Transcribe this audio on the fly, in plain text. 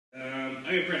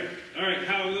Let me pray. All right,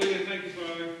 hallelujah. Thank you,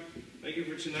 Father. Thank you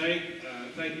for tonight.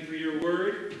 Thank you for your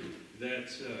word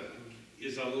that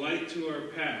is a light to our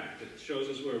path. It shows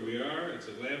us where we are. It's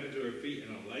a lamp unto our feet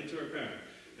and a light to our path.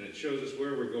 And it shows us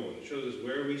where we're going. It shows us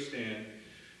where we stand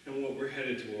and what we're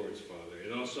headed towards, Father.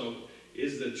 It also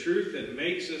is the truth that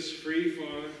makes us free,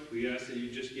 Father. We ask that you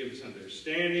just give us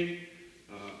understanding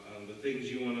on the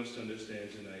things you want us to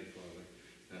understand tonight, Father.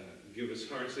 Give us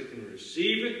hearts that can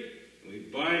receive it. And we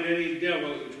bind any devil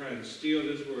that would try and steal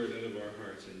this word out of our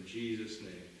hearts. In Jesus'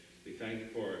 name, we thank you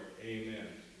for it. Amen.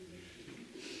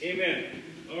 Amen.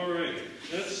 All right,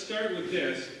 let's start with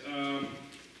this. Now,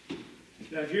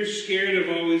 if you're scared of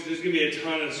always, there's going to be a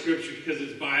ton of scripture because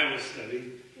it's Bible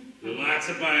study. There's lots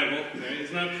of Bible. Right?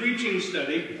 It's not preaching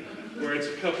study where it's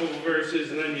a couple of verses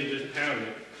and then you just pound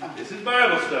it. This is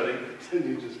Bible study.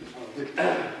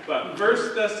 But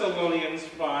 1 Thessalonians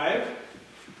 5.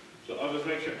 So I'll just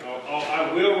make sure.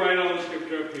 I will write all the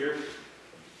scripture up here.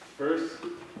 1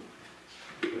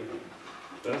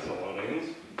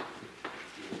 Thessalonians.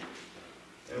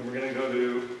 And we're going to go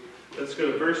to, let's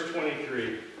go to verse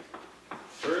 23.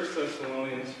 1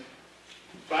 Thessalonians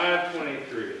 5:23.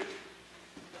 There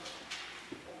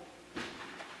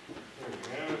we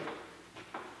go.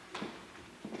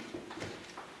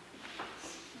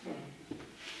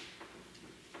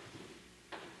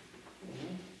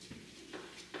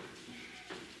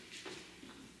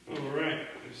 All right.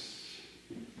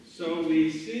 So we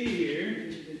see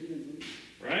here,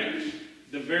 right?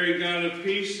 The very God of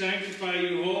peace sanctify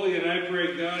you wholly, and I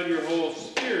pray, God, your whole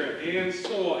spirit and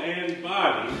soul and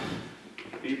body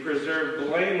be preserved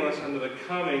blameless unto the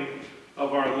coming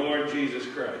of our Lord Jesus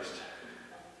Christ.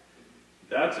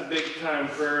 That's a big time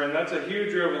prayer, and that's a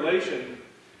huge revelation.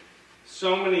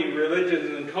 So many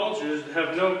religions and cultures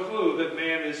have no clue that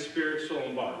man is spirit, soul,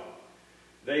 and body.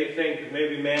 They think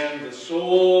maybe man's a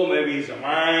soul, maybe he's a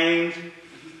mind,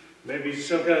 maybe he's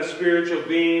some kind of spiritual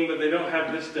being, but they don't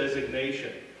have this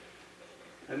designation.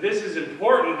 And this is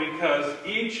important because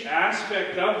each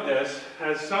aspect of this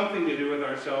has something to do with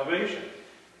our salvation.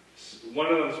 One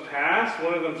of them's past,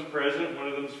 one of them's present, one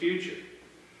of them's future.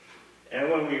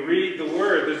 And when we read the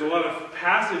Word, there's a lot of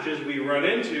passages we run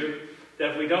into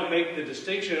that if we don't make the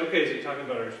distinction, okay, so you're talking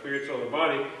about our spirit, soul, and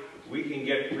body, we can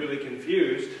get really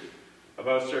confused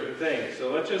about certain things.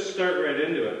 So let's just start right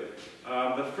into it.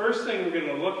 The first thing we're going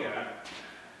to look at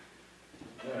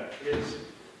is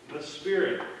the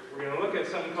Spirit. We're going to look at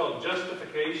something called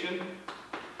justification.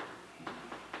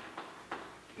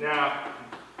 Now,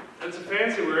 that's a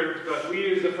fancy word, but we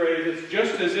use the phrase, it's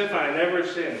just as if I never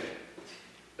sinned.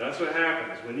 That's what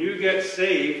happens. When you get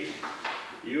saved,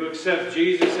 you accept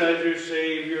Jesus as your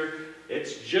Savior,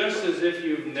 it's just as if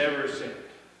you've never sinned.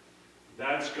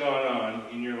 That's gone on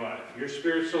in your life. Your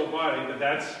spirit, soul, body, but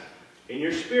that's in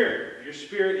your spirit. Your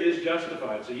spirit is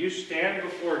justified. So you stand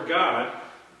before God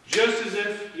just as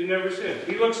if you never sinned.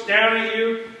 He looks down at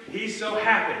you, he's so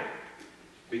happy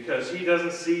because he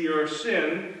doesn't see your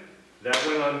sin that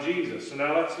went on Jesus. So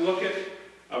now let's look at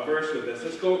a verse with this.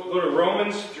 Let's go to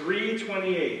Romans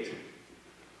 3:28.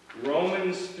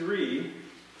 Romans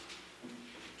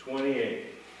 3:28.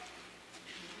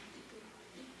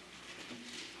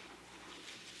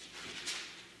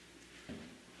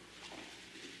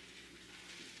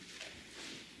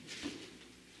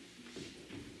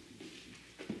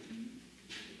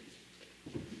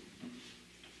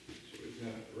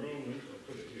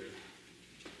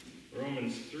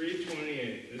 Romans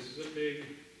 3:28. This is a big.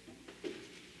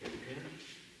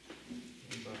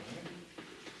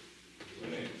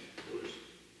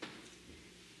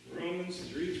 Romans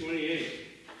 3:28.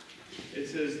 It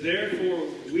says, therefore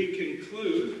we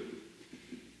conclude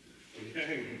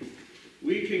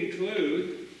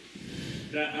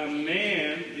that a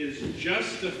man is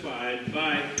justified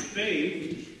by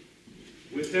faith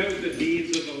without the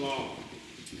deeds of the law.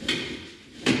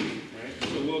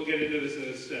 So we'll get into this in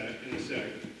a sec.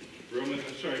 Romans,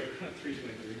 sorry, not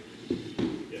 3:23.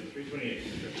 Yeah, 3:28.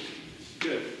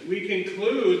 Good. We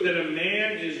conclude that a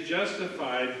man is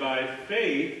justified by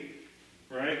faith,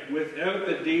 right, without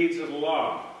the deeds of the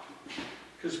law.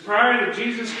 Because prior to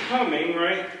Jesus coming,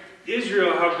 right,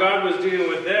 Israel, how God was dealing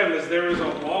with them is there was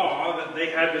a law that they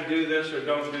had to do this or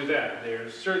don't do that.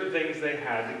 There's certain things they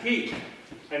had to keep.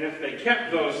 And if they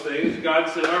kept those things, God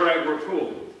said, all right, we're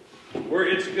cool.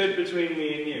 It's good between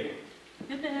me and you.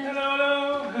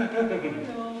 Hello.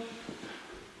 Hello.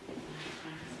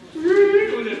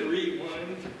 We'll just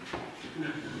rewind.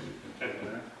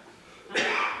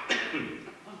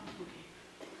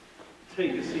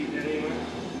 Take a seat anyway.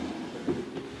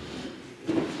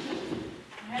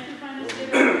 I had to find a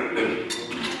sitter.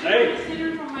 Hey.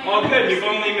 All good. you've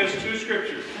only missed 2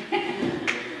 scriptures.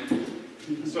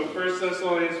 So 1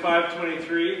 Thessalonians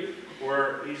 5:23,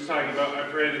 where he's talking about, I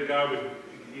pray that God would,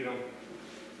 your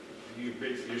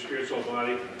spirit, soul,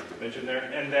 body, mentioned there.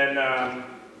 And then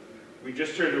we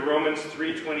just turned to Romans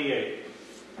 3:28.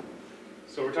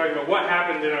 So we're talking about what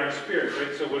happened in our spirit,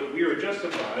 right? So when we were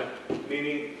justified,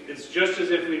 meaning it's just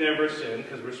as if we never sinned,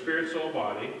 because we're spirit, soul,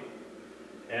 body.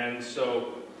 And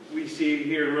so we see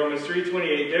here in Romans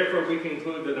 3:28, therefore we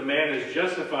conclude that a man is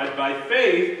justified by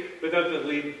faith without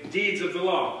the deeds of the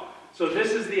law. So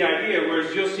this is the idea,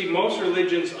 whereas you'll see most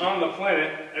religions on the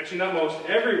planet, actually not most,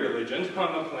 every religion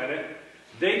on the planet,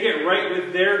 they get right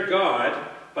with their God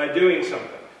by doing something.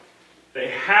 They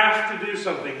have to do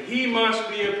something. He must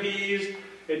be appeased.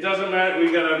 It doesn't matter.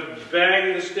 We've got to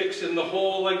bang the sticks in the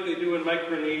hole like they do in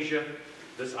Micronesia,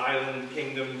 this island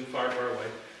kingdom far, far away.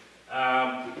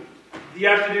 You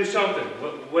have to do something,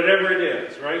 whatever it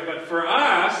is, right? But for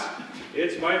us,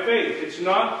 it's by faith. It's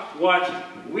not what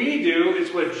we do,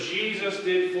 it's what Jesus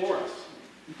did for us.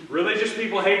 Religious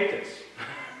people hate this.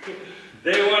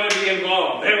 They want to be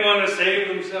involved. They want to save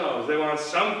themselves. They want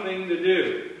something to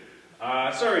do.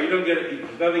 Sorry, you don't get it.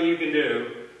 There's nothing you can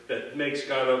do that makes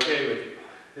God okay with you.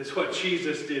 It's what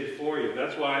Jesus did for you.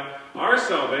 That's why our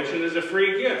salvation is a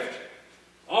free gift.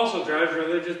 Also drives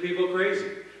religious people crazy.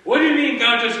 What do you mean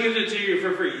God just gives it to you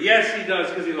for free? Yes, he does,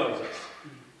 because he loves us.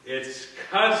 It's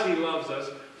because he loves us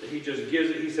that he just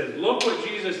gives it. He says, look what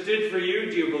Jesus did for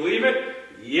you. Do you believe it?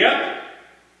 Yep.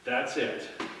 That's it.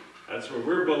 That's where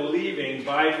we're believing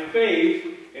by faith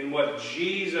in what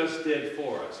Jesus did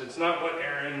for us. It's not what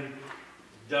Aaron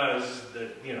does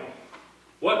that,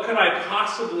 what could I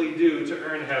possibly do to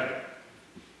earn heaven?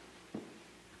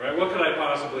 Right? What could I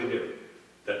possibly do?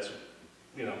 That's,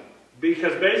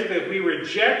 because basically if we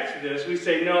reject this, we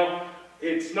say, no,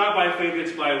 it's not by faith,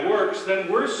 it's by works, then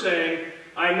we're saying,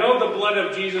 I know the blood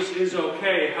of Jesus is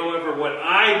okay, however, what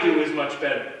I do is much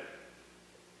better.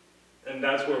 And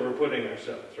that's where we're putting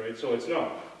ourselves, right? So it's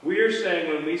no. We're saying,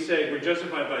 when we say we're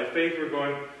justified by faith, we're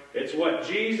going, it's what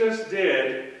Jesus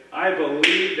did. I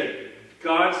believe that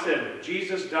God said,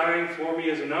 Jesus dying for me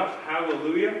is enough.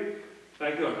 Hallelujah.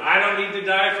 Thank you. I don't need to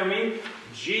die for me.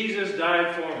 Jesus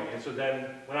died for me. And so then,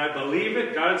 when I believe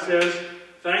it, God says,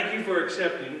 thank you for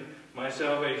accepting my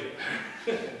salvation.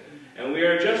 And we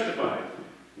are justified.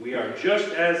 We are just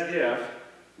as if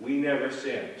we never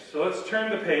sinned. So let's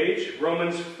turn the page.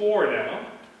 Romans 4 now.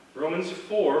 Romans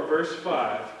 4, verse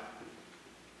 5.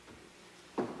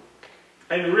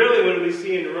 And really, when we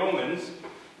see in Romans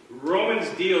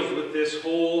deals with this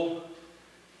whole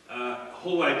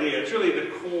idea. It's really the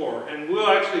core. And we'll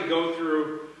actually go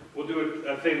through, we'll do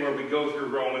a thing where we go through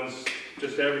Romans,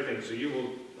 just everything, so you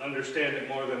will understand it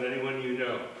more than anyone you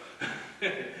know.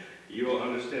 You will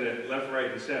understand it left,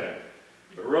 right, and center.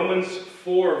 But Romans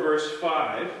 4, verse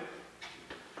 5.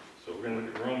 So we're going to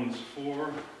look at Romans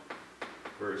 4,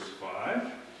 verse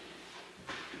 5.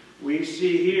 We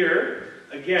see here,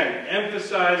 again,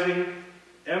 emphasizing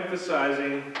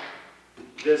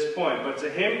this point. But to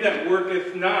him that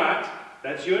worketh not,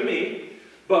 that's you and me,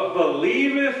 but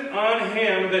believeth on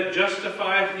him that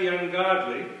justifieth the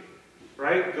ungodly.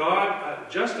 Right?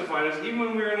 God justified us even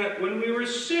when we were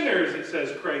sinners, it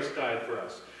says Christ died for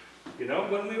us.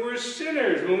 When we were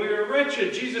sinners, when we were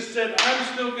wretched, Jesus said,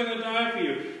 I'm still going to die for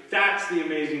you. That's the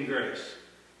amazing grace.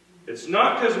 It's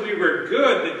not because we were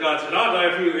good that God said, I'll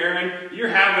die for you, Aaron. You're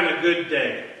having a good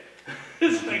day.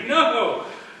 It's like, no,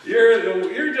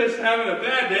 you're just having a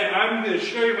bad day. I'm going to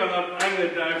show you my love. I'm going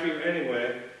to die for you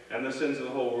anyway, and the sins of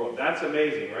the whole world. That's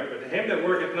amazing, right? But to him that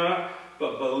worketh not,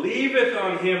 but believeth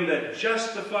on him that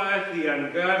justifieth the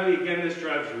ungodly. Again, this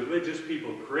drives religious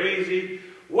people crazy.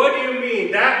 What do you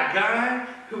mean? That guy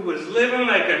who was living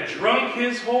like a drunk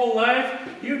his whole life,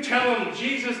 you tell him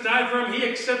Jesus died for him, he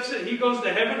accepts it, he goes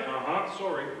to heaven?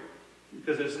 Sorry.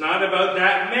 Because it's not about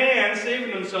that man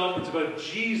saving himself, it's about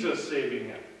Jesus saving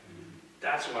him.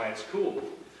 That's why it's cool.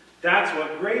 That's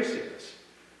what grace is.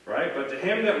 Right? But to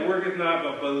him that worketh not,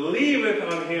 but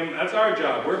believeth on him, that's our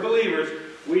job. We're believers.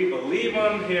 We believe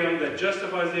on him that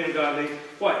justifies the ungodly.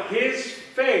 What? His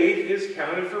faith is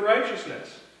counted for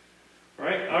righteousness.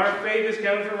 Right? Our faith is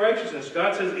counted for righteousness.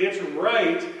 God says it's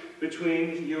right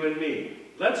between you and me.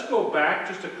 Let's go back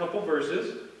just a couple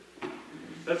verses.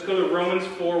 Let's go to Romans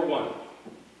 4:1.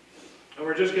 And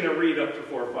we're just going to read up to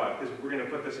 4:5 because we're going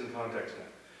to put this in context now.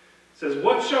 It says,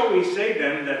 what shall we say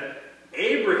then that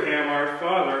Abraham our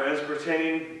father as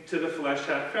pertaining to the flesh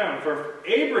hath found? For if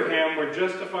Abraham were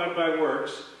justified by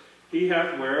works, he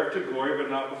hath whereof to glory,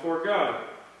 but not before God.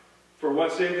 For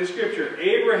what saith the Scripture?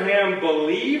 Abraham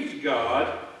believed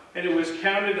God, and it was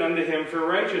counted unto him for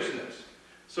righteousness.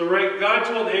 So, right, God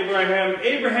told Abraham,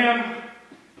 Abraham,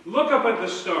 look up at the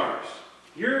stars.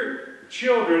 Your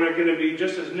children are going to be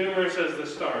just as numerous as the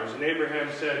stars. And Abraham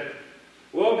said,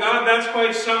 well, God, that's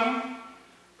quite something.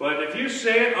 But if you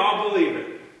say it, I'll believe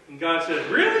it. And God said,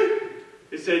 really?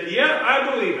 He said, yeah,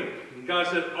 I believe it. And God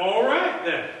said, all right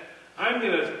then. I'm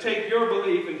going to take your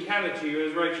belief and count it to you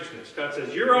as righteousness. God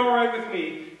says, you're all right with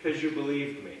me because you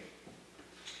believed me.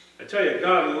 I tell you,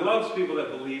 God loves people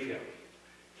that believe him.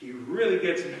 He really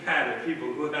gets mad at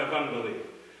people who have unbelief.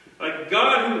 Like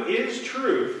God who is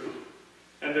truth,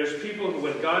 and there's people who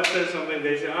when God says something,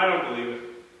 they say, I don't believe it.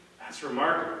 That's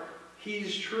remarkable.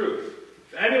 He's truth.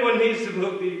 If anyone needs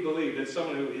to be believed, it's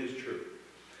someone who is truth.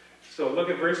 So look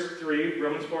at verse 3,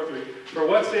 Romans 4:3. For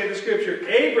what saith the Scripture?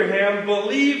 Abraham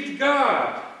believed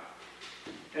God,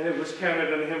 and it was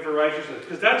counted unto him for righteousness.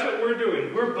 Because that's what we're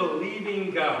doing. We're believing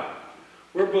God.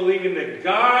 We're believing that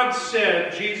God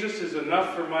said Jesus is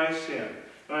enough for my sin.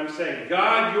 And I'm saying,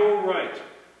 God, you're right.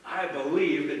 I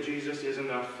believe that Jesus is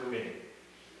enough for me.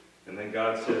 And then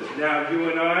God says, now you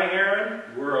and I, Aaron,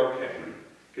 we're okay.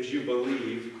 Because you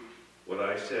believe what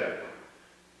I said.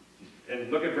 And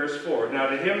look at verse 4. Now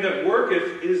to him that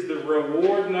worketh is the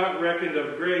reward not reckoned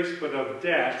of grace, but of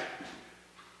debt.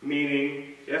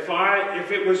 Meaning, if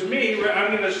it was me,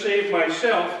 I'm going to save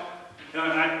myself,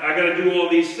 I got to do all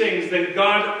these things, then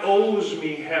God owes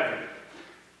me heaven.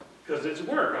 Because it's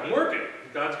work. I'm working.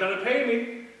 God's got to pay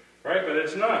me. Right? But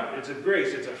it's not. It's a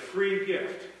grace. It's a free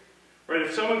gift. Right?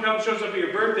 If someone shows up at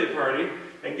your birthday party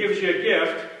and gives you a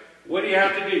gift, what do you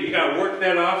have to do? You got to work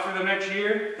that off for the next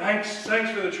year? Thanks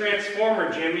for the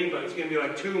transformer, Jimmy, but it's going to be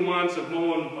like 2 months of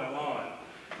mowing my lawn.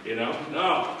 You know?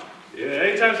 No.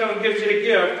 Anytime someone gives you a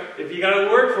gift, if you got to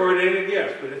work for it, it ain't a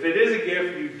gift. But if it is a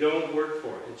gift, you don't work for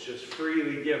it. It's just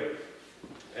freely given.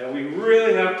 And we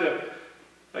really have to,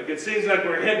 like it seems like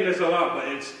we're hitting this a lot, but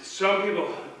it's some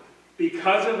people,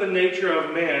 because of the nature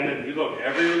of man, and you look,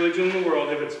 every religion in the world,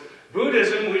 if it's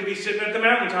Buddhism, we'd be sitting at the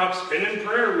mountaintop spinning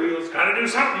prayer wheels. Got to do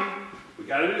something. We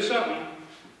got to do something.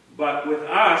 But with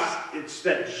us, it's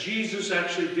that Jesus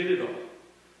actually did it all.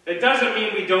 It doesn't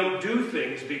mean we don't do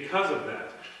things because of that.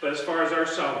 But as far as our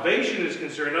salvation is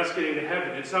concerned, us getting to heaven,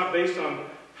 it's not based on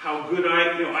how good I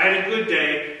had a good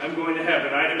day, I'm going to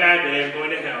heaven. I had a bad day, I'm going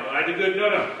to hell. I had a good,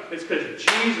 no. It's because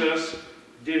Jesus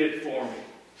did it for me.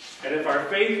 And if our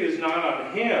faith is not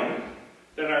on him,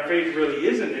 then our faith really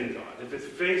isn't in God. If it's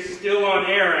faith still on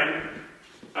Aaron,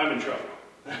 I'm in trouble.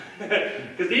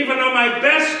 Because even on my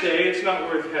best day, it's not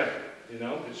worth heaven. You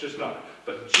know, it's just not.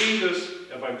 But Jesus,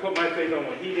 if I put my faith on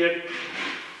what he did,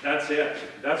 that's it.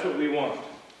 That's what we want.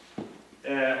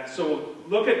 So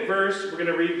look at we're going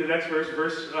to read the next verse,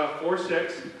 verse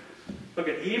 4:6. Look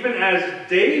at, even as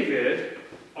David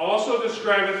also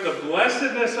describeth the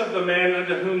blessedness of the man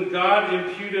unto whom God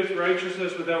imputeth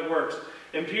righteousness without works.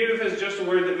 Imputeth is just a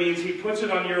word that means he puts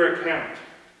it on your account.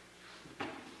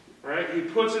 Right? He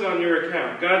puts it on your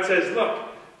account. God says, look,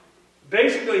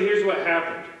 basically here's what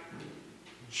happened.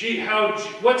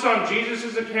 What's on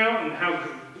Jesus' account and how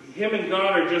him and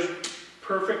God are just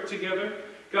perfect together.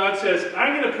 God says,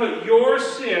 I'm going to put your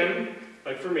sin,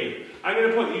 like for me, I'm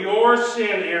going to put your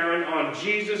sin, Aaron, on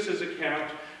Jesus'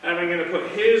 account, and I'm going to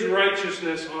put his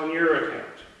righteousness on your account.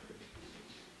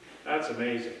 That's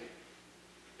amazing.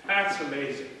 That's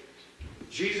amazing.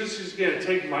 Jesus is going to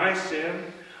take my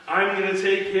sin. I'm going to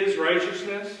take his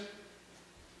righteousness.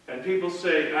 And people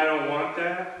say, I don't want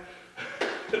that.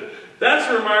 That's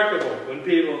remarkable when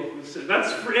people say,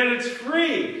 and it's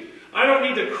free. I don't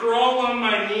need to crawl on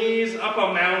my knees up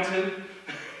a mountain.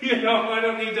 You know, I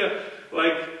don't need to,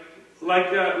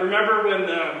 remember when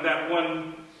that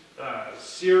one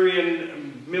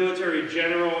Syrian military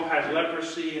general had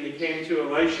leprosy and he came to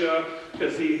Elisha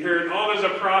because he heard, there's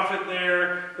a prophet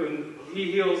there who he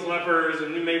heals lepers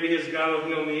and maybe his God will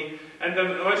heal me. And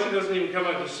then Elisha doesn't even come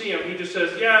out to see him. He just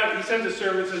says, he sends a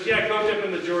servant and says, go dip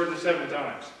in the Jordan 7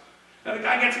 times. And the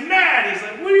guy gets mad. He's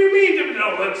like, what do you mean?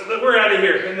 No, we're out of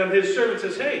here. And then his servant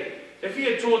says, hey, if he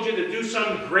had told you to do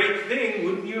some great thing,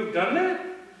 wouldn't you have done that?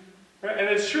 Right? And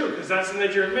it's true, because that's the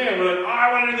nature of man. We're like,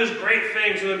 I want to do this great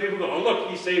thing. So then people go, look,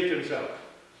 he saved himself.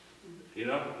 You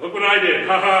know, look what I did.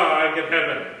 I get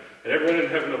heaven. And everyone in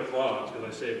heaven applauds because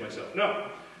I saved myself. No,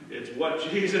 it's what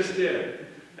Jesus did.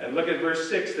 And look at verse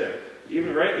 6 there.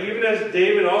 Even as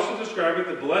David also described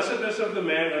the blessedness of the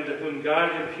man unto whom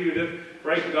God imputeth,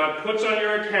 right? God puts on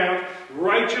your account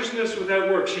righteousness without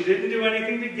works. You didn't do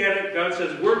anything to get it. God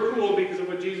says, we're cool because of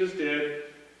what Jesus did.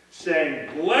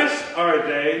 Saying, blessed are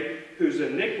they whose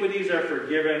iniquities are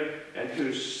forgiven and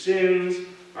whose sins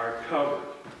are covered.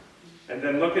 And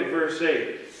then look at verse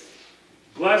 8.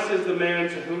 Blessed is the man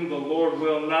to whom the Lord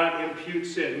will not impute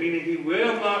sin, meaning he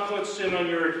will not put sin on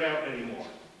your account anymore.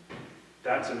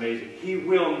 That's amazing. He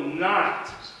will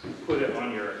not put it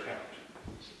on your account.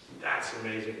 That's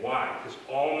amazing. Why? Because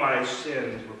all my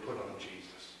sins were put on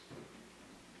Jesus.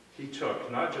 He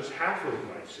took not just half of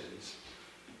my sins,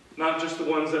 not just the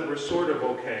ones that were sort of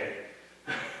okay.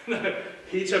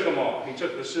 He took them all. He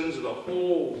took the sins of the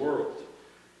whole world.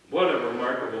 What a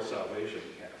remarkable salvation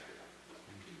we have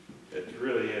here. It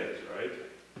really is, right?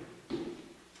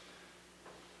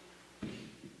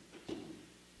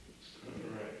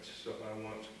 All right, so I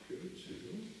want to go to...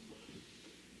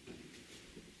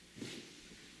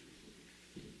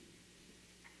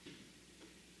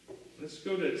 Let's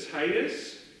go to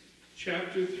Titus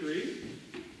chapter 3.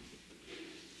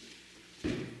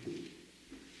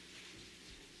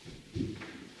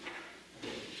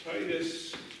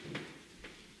 Titus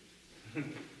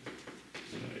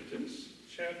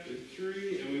chapter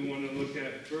 3, and we want to look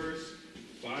at verse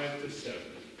 5 to 7.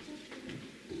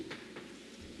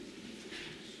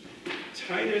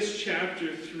 Titus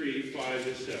chapter 3, 5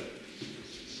 to 7.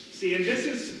 See, and this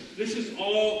is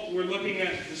all, we're looking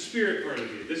at the spirit part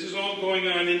of you. This is all going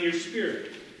on in your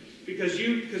spirit. Because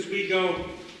we go,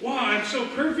 wow, I'm so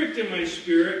perfect in my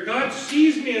spirit. God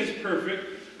sees me as perfect.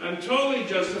 I'm totally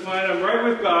justified. I'm right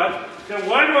with God. Then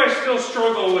why do I still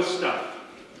struggle with stuff?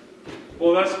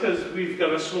 Well, that's because we've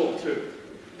got a soul too.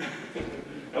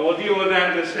 And we'll deal with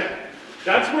that in a sec.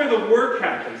 That's where the work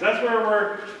happens. That's where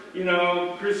we're,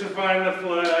 crucifying the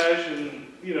flesh and,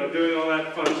 doing all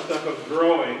that fun stuff of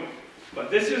growing.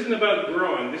 But this isn't about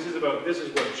growing. This is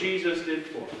what Jesus did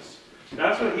for us.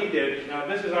 That's what he did. Now,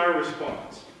 this is our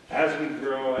response. As we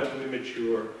grow, as we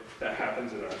mature, that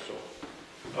happens in our soul.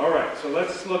 All right, so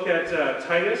let's look at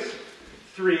Titus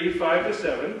 3, 5 to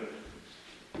 7.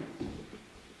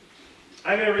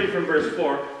 I'm going to read from verse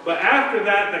 4. But after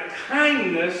that, the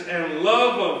kindness and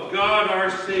love of God our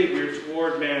Savior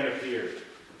toward man appeared.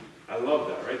 I love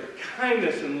that, right? The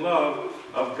kindness and love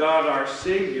of God our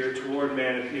Savior toward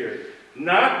man appeared.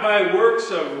 Not by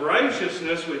works of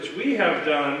righteousness which we have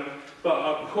done,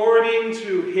 but according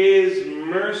to his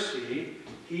mercy,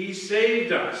 he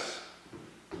saved us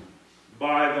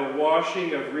by the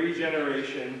washing of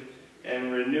regeneration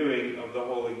and renewing of the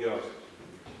Holy Ghost,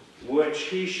 which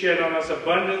he shed on us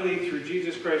abundantly through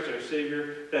Jesus Christ our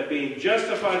Savior, that being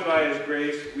justified by his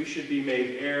grace, we should be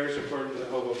made heirs according to the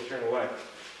hope of eternal life.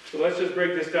 So let's just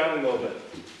break this down a little bit.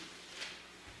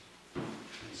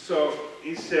 So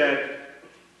he said,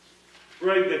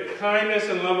 right, the kindness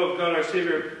and love of God our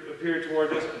Savior appeared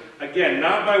toward us. Again,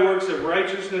 not by works of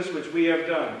righteousness which we have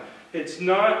done. It's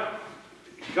not,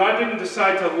 God didn't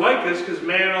decide to like us because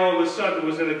man all of a sudden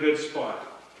was in a good spot.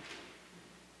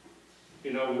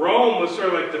 Rome was sort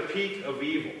of like the peak of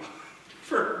evil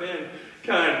for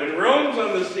mankind. When Rome's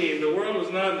on the scene, the world was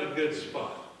not in a good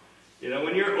spot.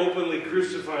 When you're openly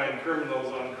crucifying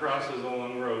criminals on crosses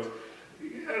along roads,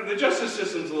 the justice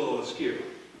system's a little askew,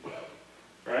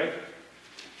 right?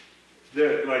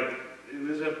 It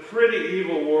was a pretty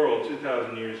evil world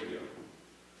 2,000 years ago.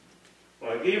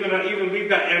 Like even we've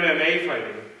got MMA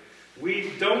fighting.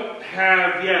 We don't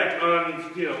have yet on,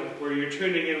 where you're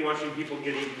tuning in watching people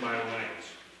get eaten by lions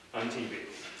on TV.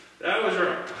 That was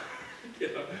wrong.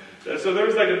 So there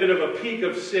was like a bit of a peak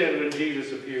of sin when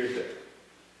Jesus appeared there.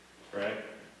 Right?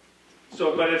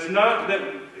 So, but it's not that,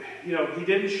 he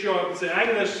didn't show up and say, I'm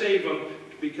going to save them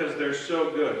because they're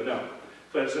so good. No.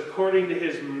 But it's according to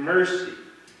his mercy.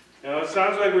 Now, it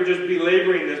sounds like we're just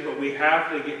belaboring this, but we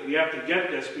have to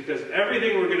get this, because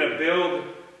everything we're going to build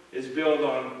is built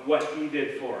on what he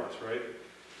did for us, right?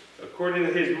 According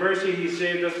to his mercy, he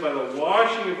saved us by the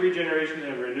washing of regeneration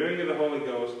and renewing of the Holy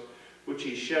Ghost, which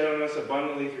he shed on us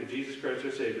abundantly through Jesus Christ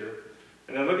our Savior.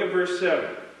 And then look at verse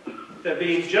 7. That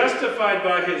being justified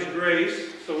by his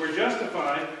grace, so we're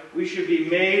justified, we should be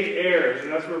made heirs.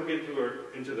 And that's where we get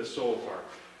into the soul part.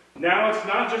 Now it's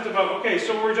not just about, okay,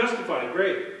 so we're justified,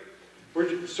 great.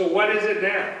 So what is it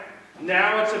now?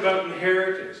 Now it's about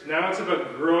inheritance. Now it's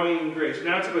about growing in grace.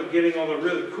 Now it's about getting all the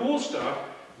really cool stuff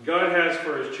God has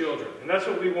for his children. And that's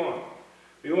what we want.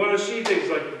 We want to see things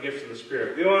like the gifts of the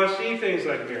Spirit. We want to see things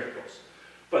like miracles.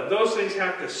 But those things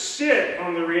have to sit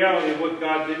on the reality of what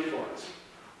God did for us.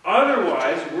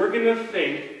 Otherwise, we're going to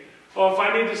think, oh, if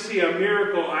I need to see a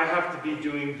miracle, I have to be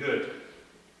doing good.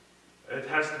 It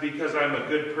has to be because I'm a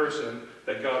good person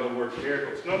that God will work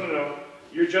miracles. No, no, no.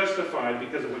 You're justified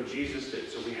because of what Jesus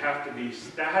did. So that has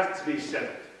to be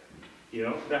settled.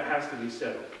 That has to be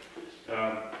settled.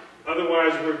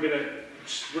 Otherwise, we're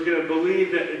going to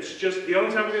believe that it's just the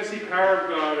only time we're going to see power of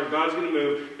God or God's going to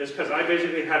move is because I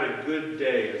basically had a good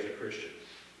day as a Christian.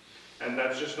 And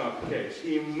that's just not the case.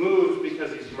 He moves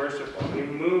because he's merciful. He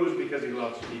moves because he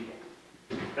loves people.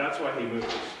 That's why he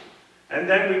moves. And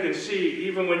then we can see,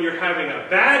 even when you're having a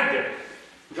bad day,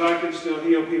 God can still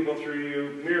heal people through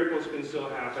you. Miracles can still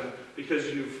happen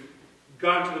because you've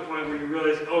gotten to the point where you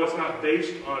realize, oh, it's not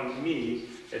based on me.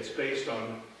 It's based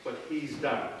on what he's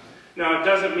done. Now, it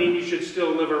doesn't mean you should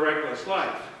still live a reckless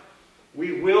life.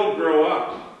 We will grow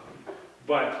up.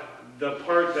 But the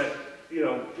part that,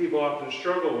 people often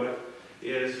struggle with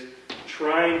is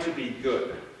trying to be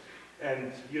good.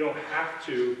 And you don't have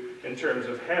to, in terms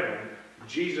of heaven.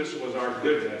 Jesus was our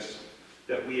goodness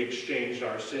that we exchanged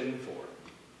our sin for.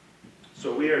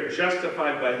 So we are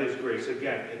justified by his grace.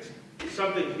 Again, it's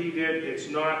something he did. It's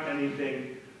not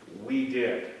anything we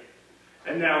did.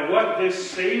 And now what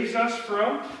this saves us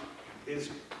from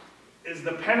is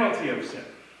the penalty of sin.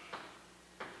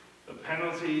 The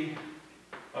penalty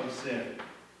of sin.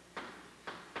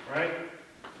 Right?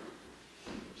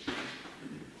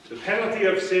 The penalty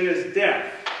of sin is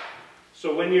death.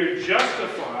 So when you're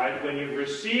justified, when you've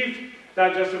received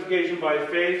that justification by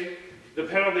faith, the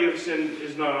penalty of sin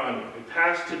is not on you. It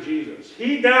passed to Jesus.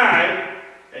 He died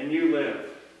and you live.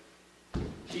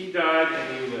 He died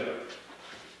and you live.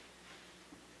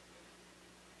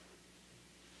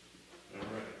 All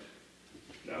right.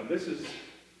 Now this is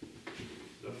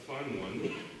the fun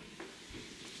one.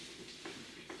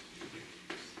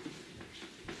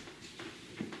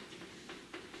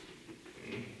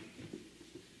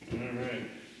 Alright.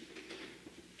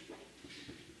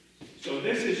 So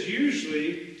this is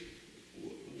usually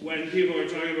when people are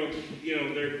talking about,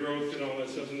 their growth and all that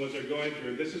stuff and what they're going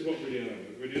through, this is what we're dealing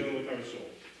with. We're dealing with our soul.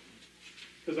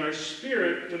 Because our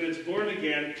spirit, when it's born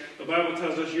again, the Bible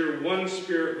tells us you're one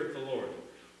spirit with the Lord.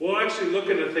 We'll actually look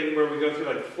at a thing where we go through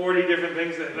like 40 different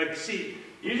things that, see,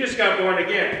 you just got born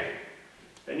again.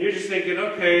 And you're just thinking,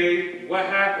 okay, what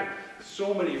happened?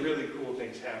 So many really cool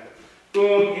things happen.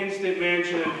 Boom, instant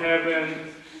mansion in heaven.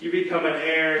 You become an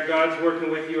heir. God's working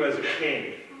with you as a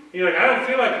king. You're like, I don't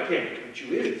feel like a king. But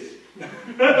you is.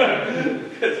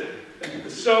 Because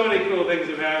so many cool things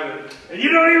have happened. And you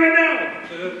don't even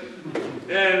know.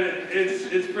 And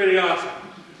it's pretty awesome.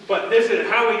 But this is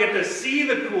how we get to see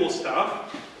the cool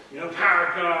stuff. Power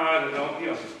of God and all,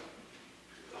 the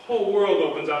whole world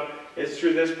opens up. It's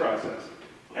through this process.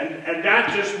 And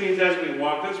that just means as we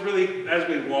walk. That's really as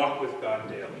we walk with God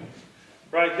daily.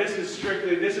 Right? This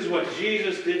is what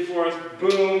Jesus did for us.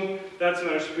 Boom. That's in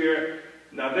our spirit.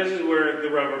 Now this is where the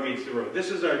rubber meets the road.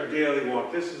 This is our daily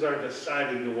walk. This is our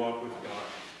deciding to walk with God.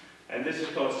 And this is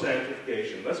called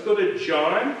sanctification. Let's go to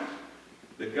John,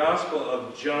 the Gospel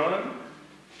of John,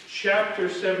 chapter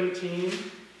 17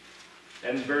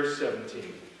 and verse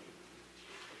 17.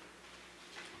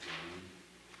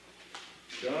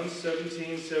 John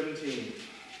 17:17.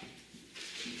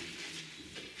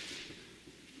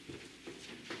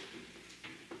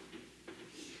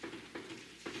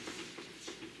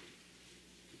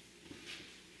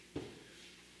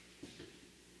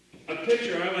 A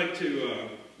picture I like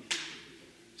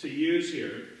to use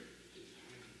here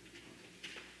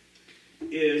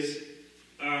is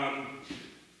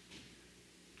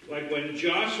like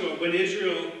when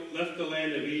Israel left the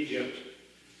land of Egypt,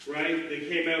 right? They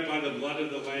came out by the blood of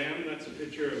the Lamb. That's a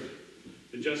picture of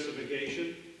the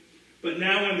justification. But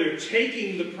now when they're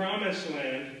taking the promised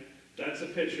land, that's a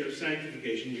picture of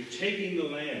sanctification. You're taking the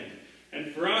land.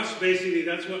 And for us, basically,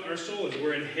 that's what our soul is.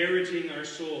 We're inheriting our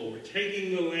soul. We're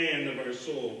taking the land of our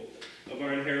soul, of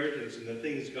our inheritance, and the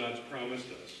things God's promised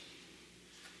us.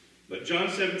 But John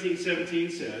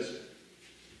 17:17 says,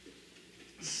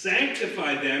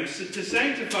 sanctify them. To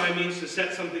sanctify means to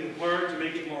set something apart, to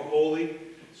make it more holy.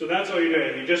 So that's all you're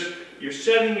doing. You're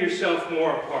setting yourself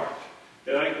more apart.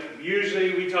 Like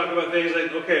usually we talk about things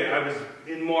like, okay, I was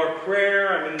in more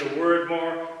prayer, I'm in the Word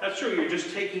more. That's true. You're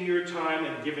just taking your time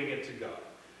and giving it to God.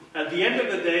 At the end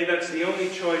of the day, that's the only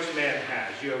choice man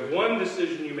has. You have one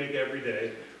decision you make every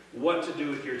day, what to do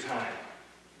with your time.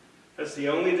 That's the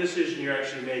only decision you're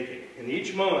actually making. In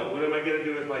each moment, what am I going to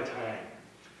do with my time?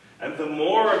 And the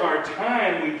more of our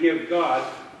time we give God,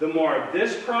 the more of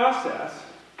this process,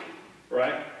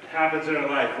 right, happens in our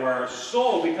life, where our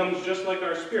soul becomes just like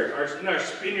our spirit.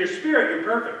 In your spirit, you're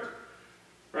perfect.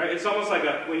 Right? It's almost like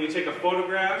when you take a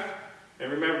photograph,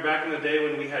 and remember back in the day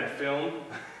when we had film?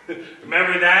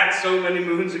 Remember that so many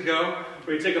moons ago?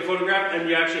 Where you take a photograph and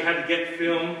you actually had to get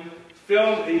film.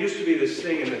 Film, it used to be this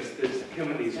thing, and this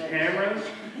come in these cameras,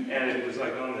 and it was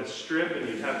like on this strip, and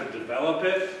you'd have to develop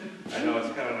it. I know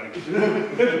it's kind of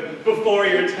like before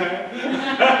your time.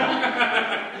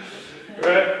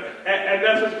 Right? And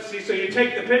that's what, see, so you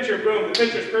take the picture, boom, the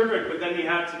picture's perfect, but then you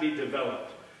have to be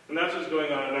developed. And that's what's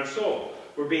going on in our soul.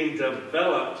 We're being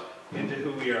developed into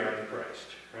who we are in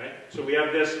Christ, right? So we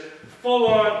have this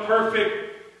full-on, perfect,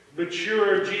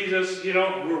 mature Jesus,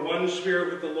 we're one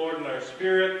spirit with the Lord in our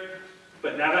spirit.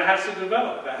 But now that has to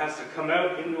develop. That has to come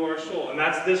out into our soul. And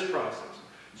that's this process.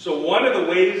 So one of the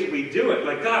ways we do it,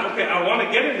 like, God, okay, I want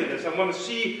to get into this. I want to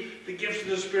see the gifts of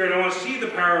the Spirit. I want to see the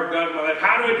power of God in my life.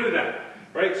 How do I do that?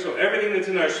 Right? So everything that's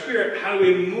in our spirit, how do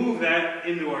we move that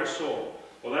into our soul?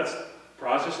 Well, that's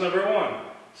process number one.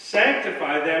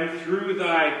 Sanctify them through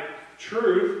thy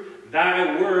truth.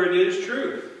 Thy word is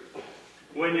truth.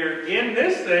 When you're in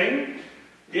this thing,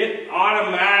 it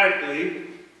automatically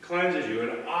cleanses you.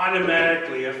 It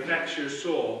automatically affects your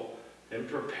soul and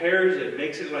prepares it,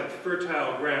 makes it like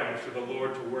fertile ground for the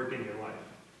Lord to work in your life.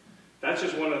 That's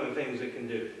just one of the things it can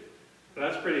do. And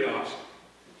that's pretty awesome.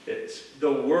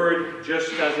 The Word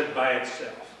just does it by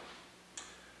itself.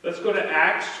 Let's go to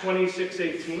Acts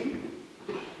 26:18.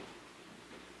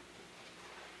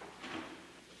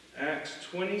 Acts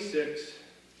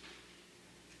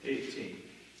 26:18.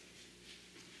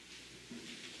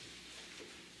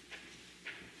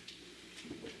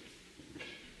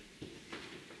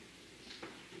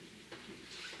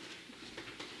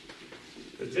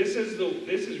 This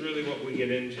is really what we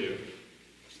get into.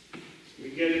 We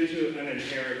get into an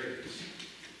inheritance.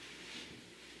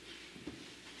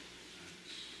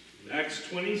 Acts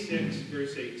 26,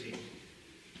 verse 18.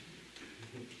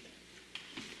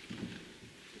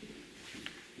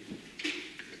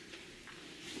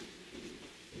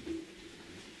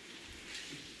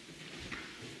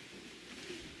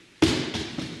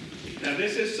 Now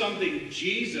this is something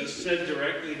Jesus said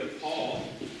directly to Paul.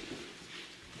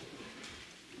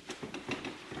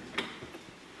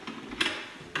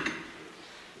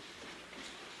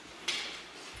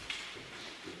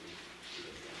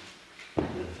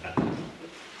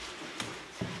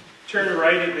 Turn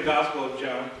right at the Gospel of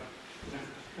John.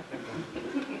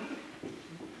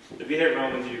 If you hit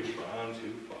Romans, you've gone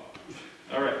too far.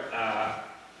 All right.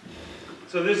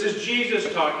 So this is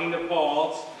Jesus talking to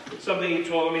Paul. It's something he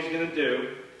told him he's going to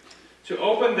do. To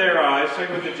open their eyes,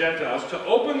 talking with the Gentiles, to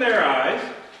open their eyes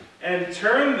and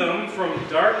turn them from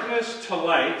darkness to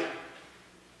light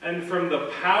and from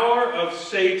the power of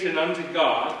Satan unto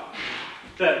God,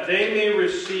 that they may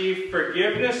receive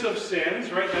forgiveness of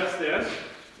sins. Right, that's this.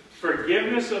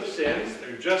 Forgiveness of sins.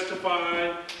 They're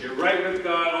justified. You're right with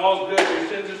God. All's good. Your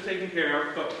sins are taken care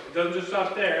of. But it doesn't just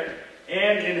stop there.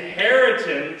 And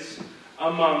inheritance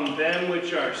among them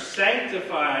which are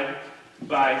sanctified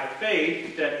by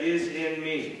faith that is in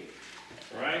me.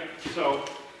 Right? So,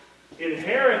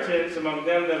 inheritance among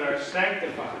them that are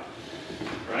sanctified.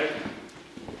 Right?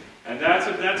 And that's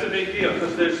a big deal.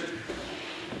 Because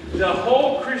the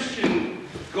whole Christian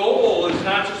goal is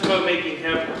not just about making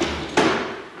heaven.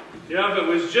 If it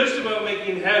was just about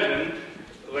making heaven,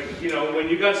 when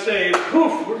you got saved,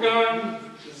 poof, we're gone.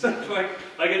 It's like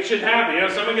it should happen.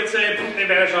 Someone gets saved, poof, they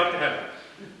vanish off to heaven.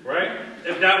 Right?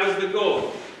 If that was the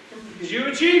goal. Because you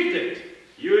achieved it.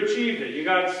 You achieved it. You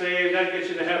got saved, that gets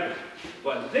you to heaven.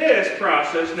 But this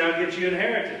process now gets you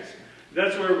inheritance.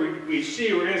 That's where we're going to see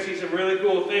some really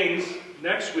cool things.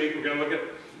 Next week, we're going to look at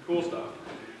cool stuff.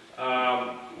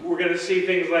 We're going to see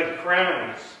things like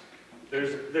crowns.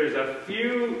 There's a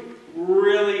few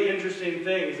really interesting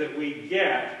things that we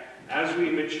get as we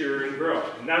mature and grow.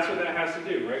 And that's what that has to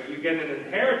do, right? You get an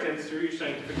inheritance through your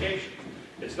sanctification.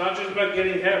 It's not just about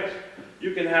getting heaven.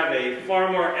 You can have a far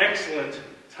more excellent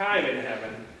time in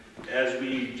heaven as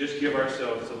we just give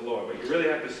ourselves to the Lord. But you really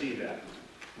have to see that.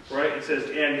 Right? It says,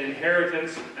 and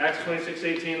inheritance, Acts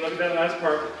 26:18, look at that last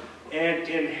part. And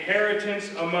inheritance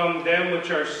among them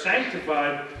which are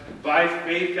sanctified by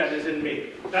faith that is in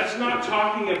me. That's not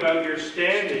talking about your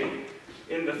standing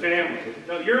in the family.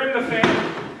 No, you're in the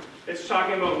family. It's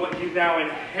talking about what you now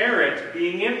inherit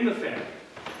being in the family.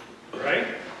 Right?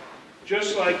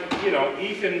 Just like,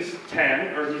 Ethan's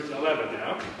 10, or he's 11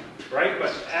 now. Right?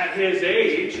 But at his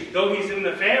age, though he's in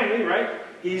the family, right?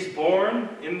 He's born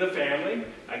in the family.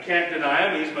 I can't deny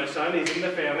him. He's my son. He's in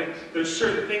the family. There's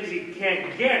certain things he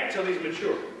can't get till he's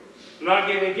mature. I'm not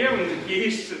going to give him the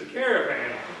keys to the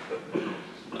caravan.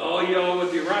 All y'all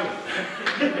would be running.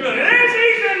 There's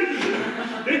Ethan!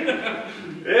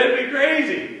 It'd be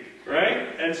crazy,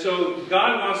 right? And so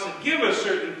God wants to give us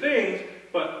certain things,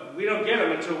 but we don't get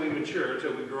them until we mature,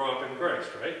 until we grow up in Christ,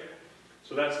 right?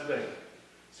 So that's the thing.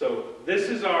 So this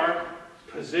is our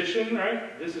position,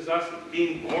 right? This is us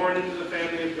being born into the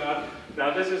family of God.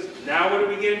 Now what do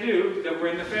we get to do that we're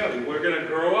in the family? We're going to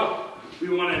grow up. We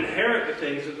want to inherit the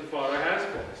things that the Father has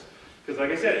for us. Because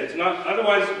like I said, it's not,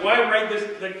 otherwise, why write this?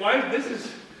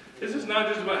 This This is not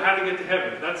just about how to get to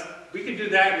heaven. We can do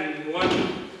that in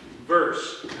one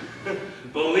verse.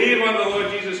 Believe on the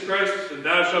Lord Jesus Christ and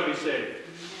thou shalt be saved.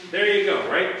 There you go,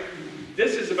 right?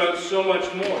 This is about so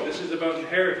much more. This is about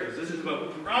inheritance. This is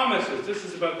about promises. This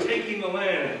is about taking the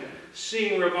land and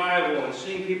seeing revival and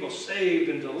seeing people saved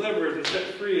and delivered and set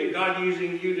free and God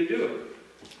using you to do it.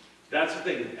 That's the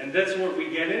thing. And that's what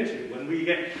we get into. When we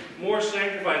get more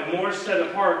sanctified, more set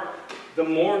apart, the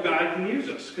more God can use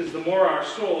us. Because the more our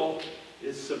soul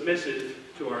is submissive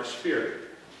to our spirit.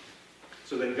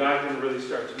 So then God can really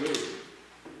start to move.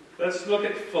 Let's look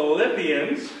at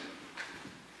Philippians.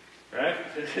 Right?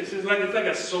 It's like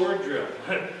a sword drill.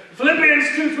 Philippians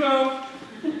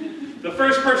 2:12. The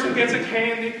first person gets a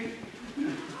candy.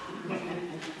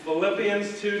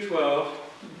 Philippians 2:12.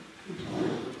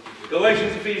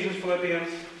 Galatians, Ephesians, Philippians.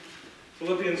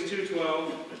 Philippians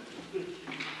 2:12.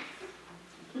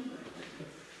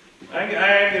 I'm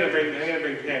gonna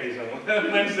bring candies on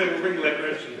Wednesday. We'll bring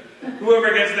electrician.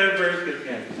 Whoever gets there first gets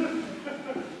candies.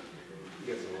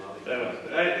 Gets a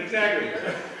lollipop. Exactly.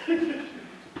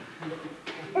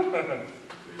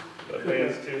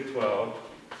 Philippians 2:12.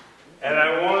 And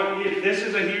I want you, this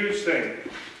is a huge thing.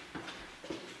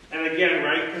 And again,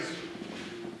 right, because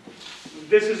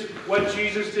this is what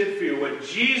Jesus did for you. What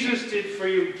Jesus did for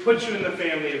you puts you in the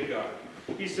family of God.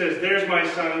 He says, there's my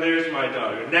son, there's my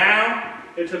daughter. Now,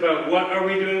 it's about what are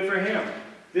we doing for him.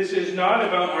 This is not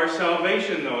about our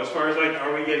salvation, though, as far as like,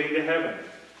 are we getting to heaven?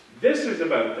 This is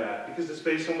about that, because it's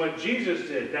based on what Jesus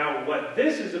did. Now, what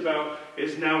this is about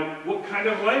is now, what kind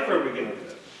of life are we going to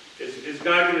live? Is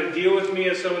God going to deal with me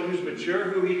as someone who's mature,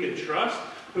 who he can trust,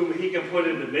 whom he can put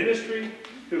into ministry,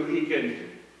 who he can,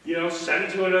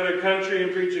 send to another country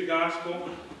and preach the gospel?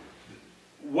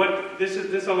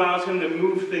 This allows him to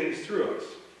move things through us.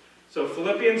 So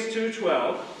Philippians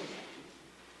 2:12.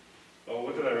 Oh,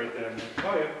 what did I write down?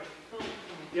 Oh,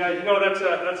 yeah. Yeah, that's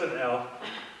an L.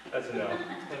 That's an L.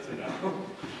 That's an L.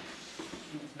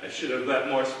 I should have left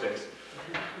more space.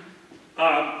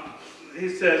 He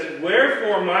says,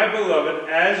 wherefore, my beloved,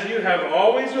 as you have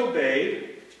always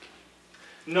obeyed,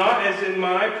 not as in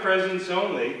my presence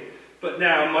only, but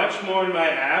now much more in my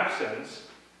absence,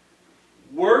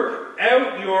 work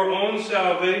out your own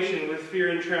salvation with fear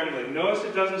and trembling. Notice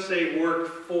it doesn't say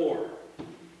work for.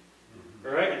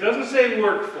 All right? It doesn't say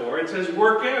work for. It says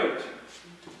work out.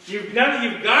 Now that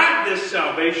you've got this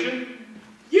salvation,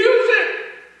 use it.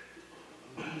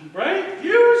 Right?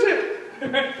 Use it.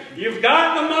 You've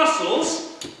got the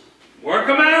muscles. Work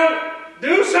them out.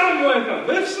 Do something with them.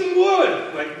 Lift some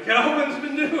wood, like Calvin's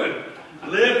been doing.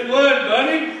 Lift wood,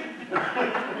 buddy.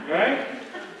 Right?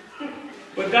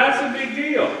 But that's a big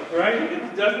deal, right?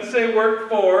 It doesn't say work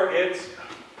for, it's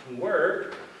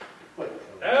work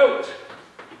out.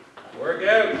 Work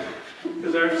out.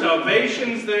 Because our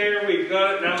salvation's there, we've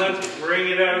got it, now let's bring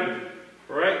it out.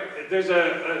 Right? There's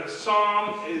a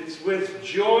psalm, it's with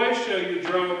joy shall you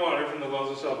draw water from the wells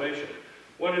of salvation.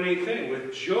 What a neat thing.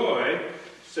 With joy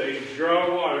shall you draw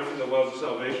water from the wells of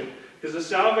salvation. Because the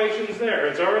salvation's there.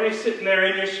 It's already sitting there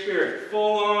in your spirit.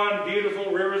 Full on,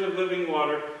 beautiful rivers of living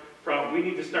water. We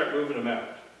need to start moving them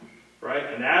out. Right?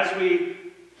 And as we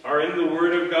are in the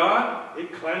Word of God,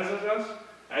 it cleanses us.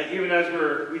 Even as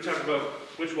we talk about,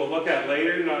 which we'll look at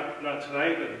later, not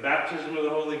tonight, but the baptism of the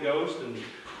Holy Ghost and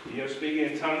speaking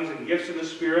in tongues and gifts of the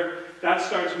Spirit, that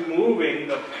starts moving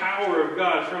the power of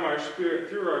God from our spirit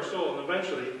through our soul and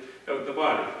eventually out the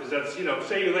body. Because that's,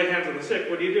 say you lay hands on the sick,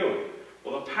 what are you doing?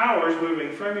 Well, the power is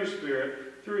moving from your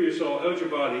spirit through your soul, out your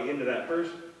body, into that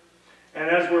person. And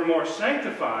as we're more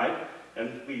sanctified,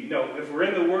 and we know if we're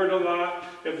in the Word a lot,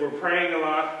 if we're praying a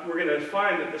lot, we're going to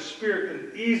find that the Spirit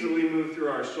can easily move through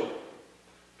our soul.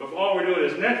 But if all we're doing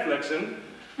is Netflixing,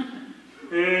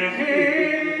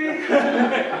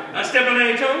 I step on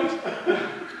any toes.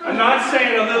 I'm not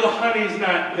saying a little honey's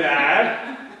not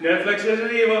bad. Netflix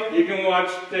isn't evil. You can watch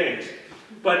things.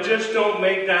 But just don't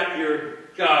make that your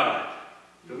God.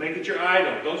 Don't make it your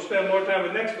idol. Don't spend more time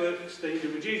with Netflix than you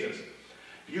do with Jesus.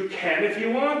 You can if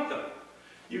you want, though.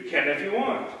 You can if you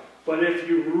want. But if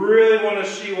you really want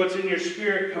to see what's in your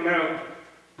spirit come out,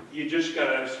 you just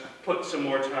got to put some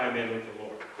more time in with the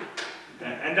Lord.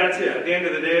 And that's it. At the end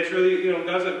of the day, it's really,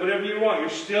 God's like, whatever you want. You're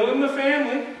still in the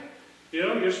family.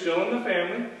 You're still in the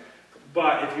family.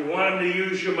 But if you want Him to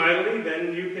use you mightily,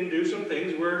 then you can do some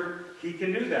things where He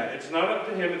can do that. It's not up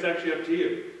to Him, it's actually up to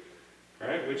you.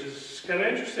 Right? Which is kind of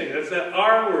interesting. That's that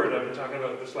R word I've been talking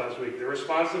about this last week. The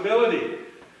responsibility.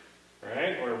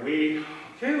 Right? Where we,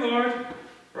 okay, Lord.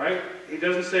 Right? He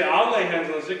doesn't say, I'll lay hands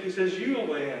on the sick. He says, you'll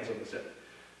lay hands on the sick.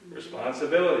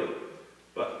 Responsibility.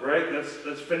 But, right,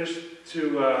 let's finish to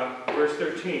verse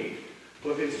 13.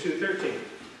 Philippians 2:13.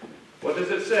 What does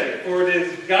it say? For it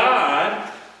is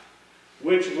God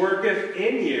which worketh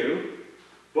in you,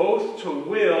 both to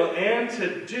will and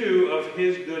to do of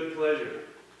his good pleasure.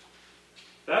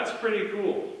 That's pretty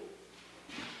cool.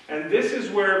 And this is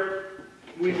where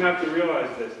we have to realize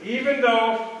this. Even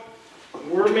though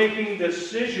we're making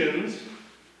decisions,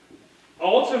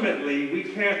 ultimately we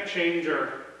can't change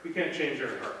our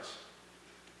hearts.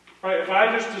 Right? If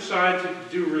I just decide to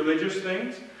do religious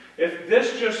things, if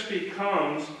this just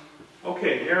becomes,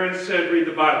 okay, Aaron said read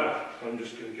the Bible. I'm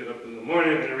just going to get up in the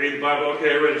morning, I'm going to read the Bible.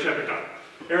 Okay, I read a chapter done.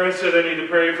 Aaron said I need to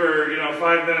pray for,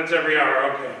 5 minutes every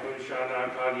hour. Okay,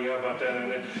 about that,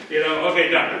 and then, okay,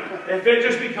 done. If it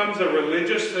just becomes a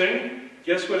religious thing,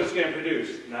 guess what it's going to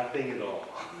produce? Nothing at all.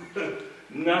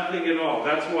 Nothing at all.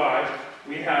 That's why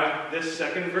we have this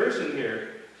second verse in here.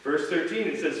 Verse 13,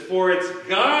 it says, for it's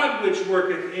God which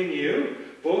worketh in you,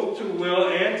 both to will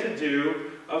and to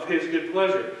do of his good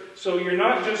pleasure. So you're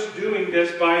not just doing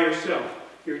this by yourself.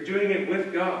 You're doing it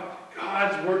with God.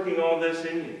 God's working all this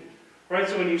in you. Right?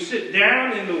 So when you sit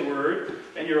down in the Word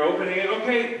and you're opening it,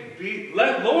 okay,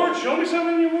 let Lord show me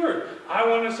something in your Word. I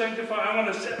want to sanctify, I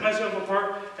want to set myself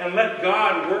apart and let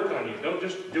God work on you. Don't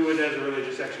just do it as a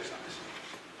religious exercise.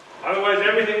 Otherwise,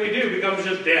 everything we do becomes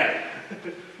just dead.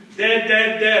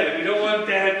 Dead. If you don't want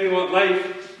dead, you want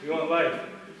life. You want life.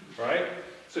 Right?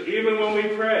 So even when we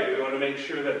pray, we want to make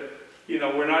sure that,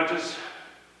 we're not just,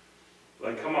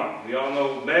 come on. We all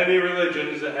know many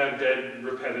religions that have dead,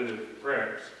 repetitive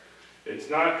prayers. It's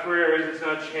not prayers, it's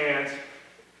not chants.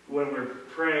 When we're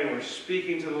praying, we're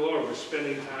speaking to the Lord. We're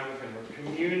spending time with him. We're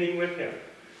communing with him.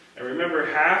 And remember,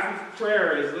 half of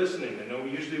prayer is listening. I know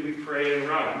usually we pray and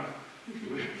run.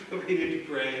 We need to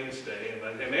pray and stay and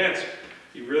let him answer.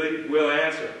 He really will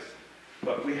answer us.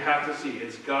 But we have to see,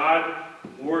 it's God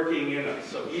working in us.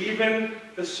 So even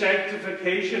the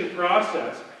sanctification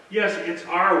process, yes, it's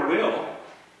our will.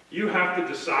 You have to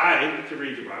decide to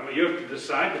read your Bible. You have to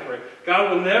decide to pray. God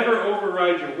will never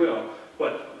override your will.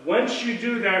 But once you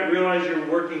do that, realize you're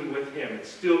working with him. It's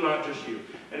still not just you.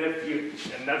 And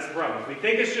that's the problem. If we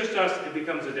think it's just us, it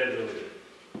becomes a dead religion.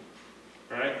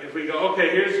 Right? If we go, okay,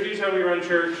 here's how we run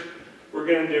church. We're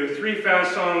going to do 3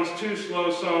 fast songs, 2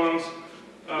 slow songs.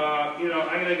 I'm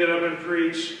going to get up and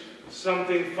preach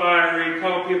something fiery,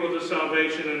 call people to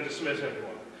salvation, and dismiss everyone.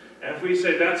 And if we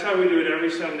say that's how we do it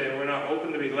every Sunday, and we're not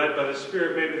open to be led by the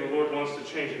Spirit, maybe the Lord wants to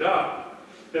change it up,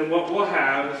 then what we'll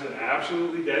have is an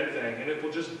absolutely dead thing, and it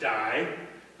will just die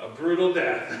a brutal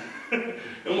death. And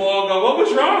we'll all go, what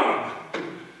was wrong?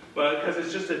 But because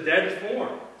it's just a dead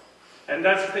form. And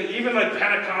that's the thing, even like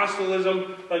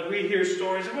Pentecostalism, like we hear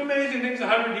stories of amazing things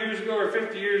 100 years ago or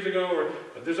 50 years ago,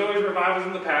 but there's always revivals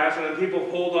in the past, and then people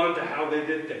hold on to how they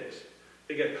did things.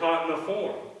 They get caught in the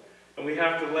form. And we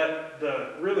have to let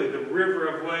the river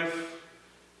of life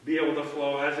be able to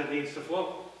flow as it needs to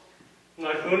flow.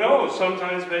 Like, who knows?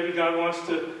 Sometimes maybe God wants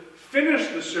to finish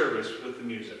the service with the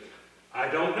music. I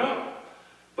don't know.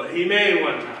 But he may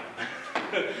one time.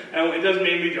 And it doesn't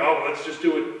mean let's just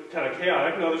do it kind of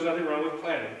chaotic. No, there's nothing wrong with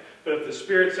planning. But if the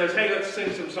Spirit says, hey, let's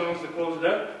sing some songs to close it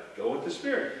up, go with the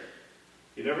Spirit.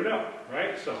 You never know,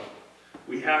 right? So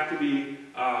we have to be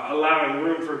allowing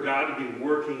room for God to be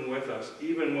working with us,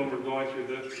 even when we're going through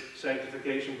the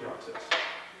sanctification process.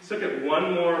 Let's look at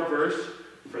one more verse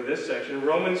for this section.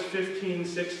 Romans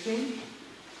 15:16.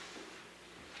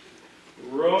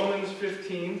 Romans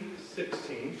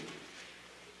 15:16.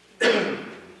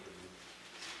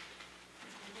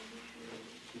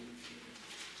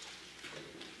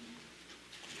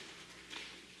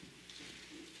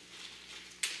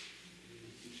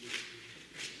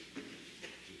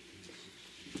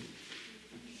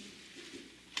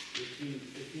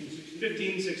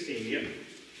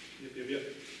 Yep.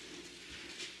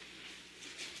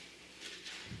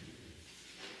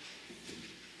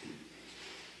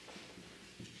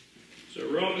 So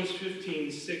Romans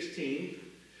 15:16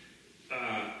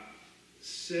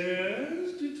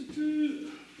 says,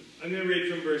 I'm going to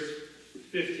read from verse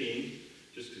 15,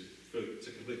 just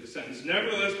to complete the sentence.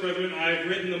 Nevertheless, brethren, I have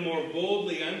written the more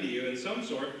boldly unto you in some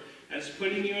sort, as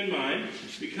putting you in mind,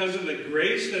 because of the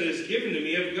grace that is given to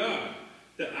me of God,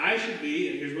 that I should be,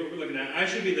 and here's what we're looking at, I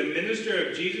should be the minister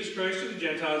of Jesus Christ to the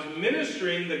Gentiles,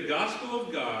 ministering the gospel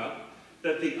of God,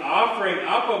 that the offering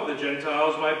up of the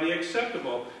Gentiles might be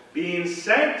acceptable, being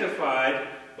sanctified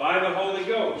by the Holy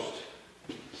Ghost.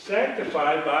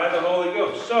 Sanctified by the Holy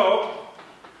Ghost. So,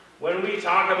 when we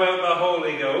talk about the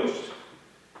Holy Ghost,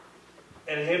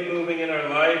 and him moving in our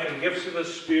life, and gifts of the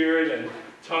Spirit, and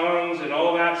tongues, and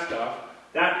all that stuff,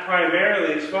 that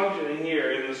primarily is functioning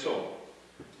here in the soul.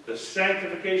 The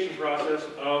sanctification process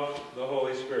of the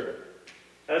Holy Spirit.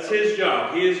 That's his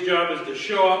job. His job is to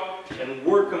show up and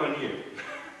work on you.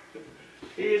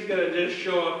 He's going to just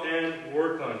show up and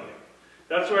work on you.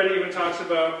 That's what it even talks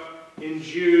about in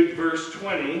Jude verse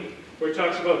 20, where it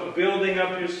talks about building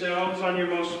up yourselves on your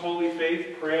most holy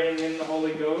faith, praying in the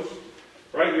Holy Ghost.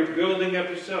 Right? You're building up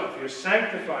yourself. You're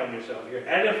sanctifying yourself. You're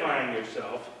edifying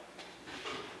yourself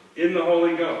in the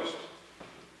Holy Ghost.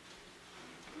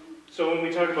 So when we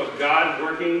talk about God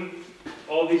working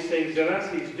all these things in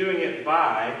us, he's doing it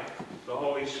by the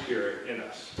Holy Spirit in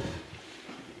us.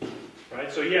 Right?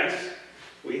 So yes,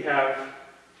 we have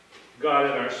God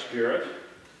in our spirit,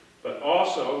 but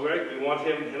also, right, we want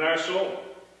him in our soul.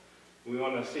 We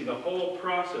want to see the whole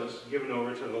process given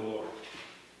over to the Lord.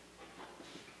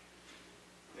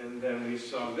 And then we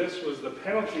saw this was the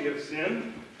penalty of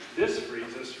sin. This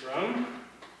frees us from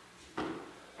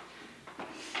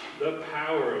the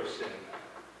power of sin.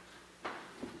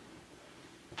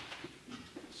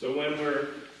 So when we're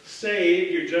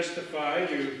saved, you're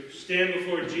justified, you stand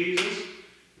before Jesus,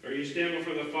 or you stand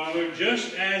before the Father,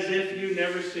 just as if you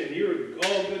never sinned. You were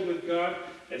all good with God.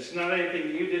 It's not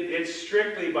anything you did. It's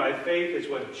strictly by faith. It's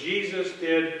what Jesus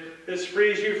did. This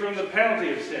frees you from the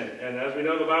penalty of sin. And as we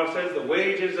know, the Bible says, the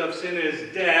wages of sin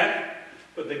is death,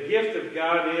 but the gift of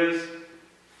God is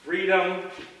freedom,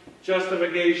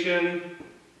 justification,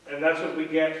 and that's what we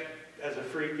get as a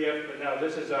free gift. But now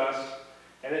this is us,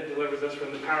 and it delivers us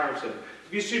from the power of sin.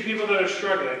 If you see people that are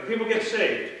struggling, people get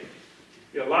saved.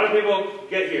 You know, a lot of people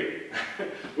get here.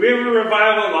 We have a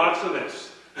revival, lots of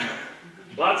this.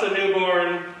 Lots of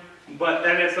newborn, but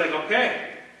then it's like,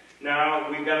 okay, now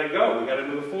we've got to go. We've got to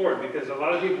move forward, because a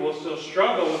lot of people will still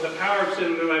struggle with the power of sin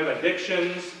in their life,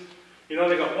 addictions. You know,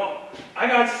 they go, well, I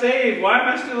got saved. Why am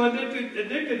I still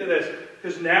addicted to this?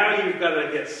 Because now you've got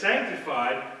to get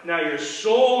sanctified. Now your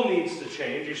soul needs to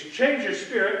change. You change your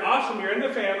spirit. Awesome, you're in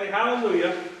the family.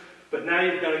 Hallelujah. But now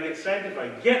you've got to get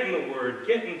sanctified. Get in the Word.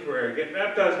 Get in prayer. Get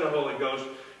baptized in the Holy Ghost.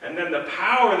 And then the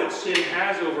power that sin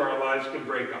has over our lives can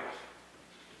break off.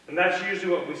 And that's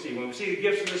usually what we see. When we see the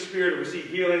gifts of the Spirit, we see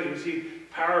healings, we see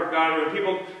power of God. When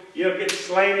people, you know, get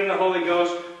slain in the Holy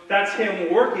Ghost, that's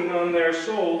Him working on their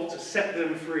soul to set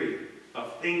them free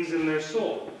of things in their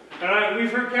soul. And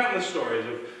we've heard countless stories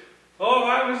of, oh,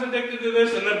 I was addicted to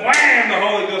this, and then wham, the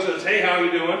Holy Ghost says, hey, how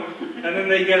you doing? And then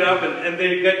they get up and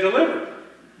they get delivered.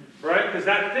 Right? Because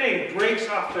that thing breaks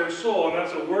off their soul, and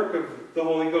that's a work of the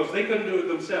Holy Ghost. They couldn't do it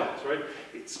themselves, right?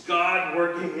 It's God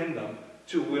working in them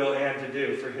to will and to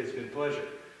do for His good pleasure,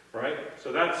 right?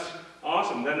 So that's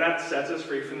awesome. Then that sets us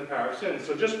free from the power of sin.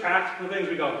 So just practical things.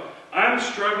 We go, I'm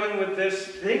struggling with this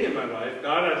thing in my life.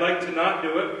 God, I'd like to not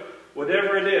do it.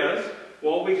 Whatever it is,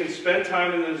 well, we can spend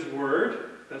time in His Word.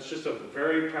 That's just a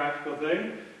very practical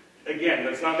thing. Again,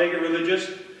 let's not make it religious.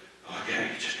 Okay,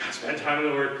 you just got to spend time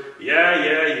in the Word.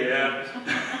 Yeah.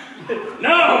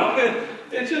 No!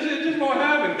 It just won't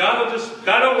happen. God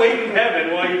will wait in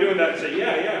heaven while you're doing that and say,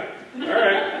 yeah. All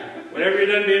right. Whenever you're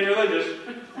done being religious.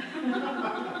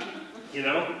 You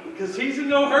know? Because He's in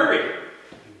no hurry.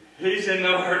 He's in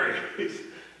no hurry. He's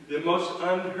the most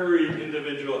unhurried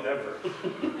individual ever.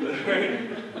 Right?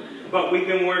 But we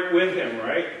can work with Him,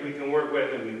 right? We can work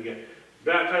with Him. We can get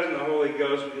baptized in the Holy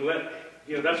Ghost. We can let...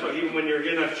 You know, that's why even when you're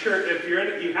in a church, if you're in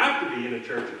it, you have to be in a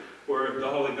church where the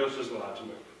Holy Ghost is allowed to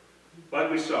move. Like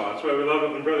we saw. That's why we love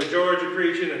it when Brother George is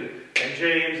preaching and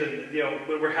James, and you know,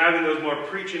 when we're having those more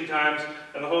preaching times,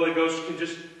 and the Holy Ghost can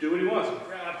just do what He wants and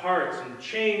grab hearts and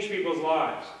change people's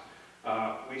lives.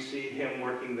 We see Him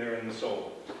working there in the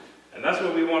soul. And that's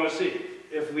what we want to see.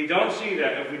 If we don't see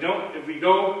that, if we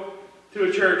go to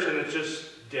a church and it's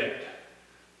just dead,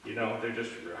 you know, they're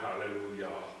just hallelujah.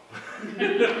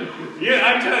 Yeah,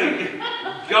 I'm telling you,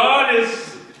 God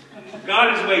is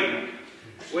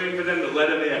waiting for them to let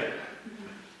Him in.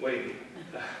 Waiting.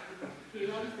 He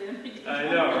loves them. I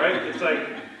know, right? It's like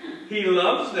He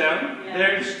loves them. Yeah.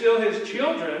 They're still His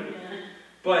children, yeah.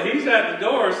 But He's at the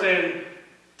door saying,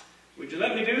 "Would you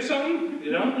let me do something?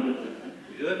 You know,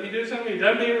 would you let me do something? You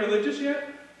done being religious yet?"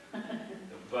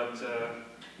 But.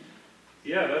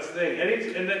 Yeah, that's the thing.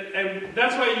 And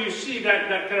that's why you see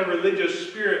that kind of religious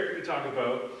spirit we talk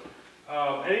about.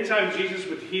 Anytime Jesus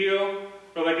would heal,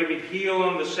 or like if He'd heal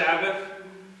on the Sabbath,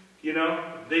 you know,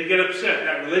 they get upset.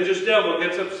 That religious devil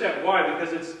gets upset. Why?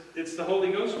 Because it's the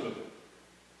Holy Ghost moving.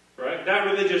 Right? That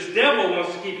religious devil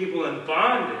wants to keep people in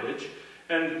bondage,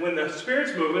 and when the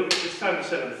Spirit's moving, it's time to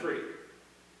set them free.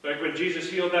 Like when Jesus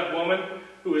healed that woman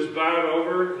who was bowed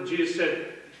over, and Jesus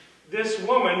said, this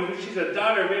woman, she's a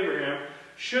daughter of Abraham,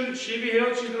 shouldn't she be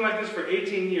healed? She's been like this for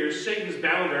 18 years. Satan's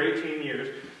bound her 18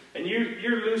 years. And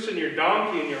you're loosing your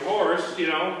donkey and your horse, you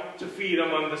know, to feed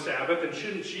them on the Sabbath. And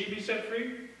shouldn't she be set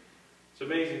free? It's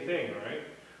an amazing thing, right?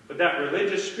 But that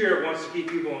religious spirit wants to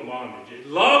keep people in bondage. It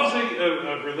loves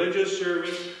a religious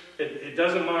service. It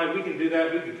doesn't mind. We can do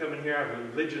that. We can come in here and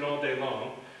have religion all day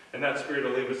long, and that spirit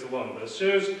will leave us alone. But as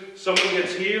soon as someone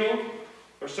gets healed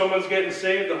or someone's getting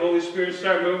saved, the Holy Spirit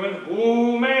start moving.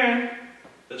 Ooh, man,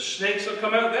 the snakes will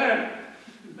come out then.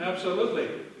 Absolutely.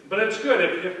 But it's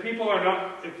good. If people are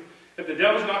not, if the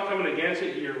devil's not coming against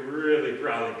it, you're really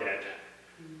probably dead.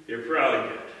 You're probably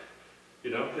dead. You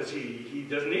know, because he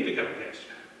doesn't need to come against you.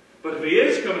 But if he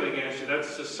is coming against you,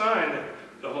 that's a sign that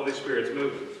the Holy Spirit's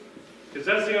moving. Because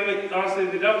that's the only, honestly,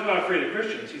 the devil's not afraid of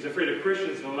Christians. He's afraid of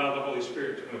Christians and allow the Holy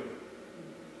Spirit to move.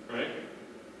 Right?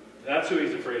 That's who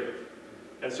he's afraid of.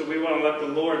 And so we want to let the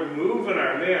Lord move in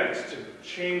our midst to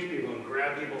change people and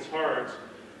grab people's hearts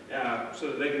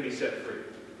so that they can be set free.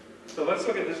 So let's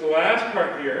look at this last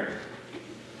part here.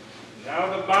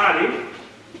 Now the body.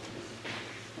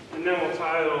 And then we'll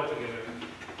tie it all together.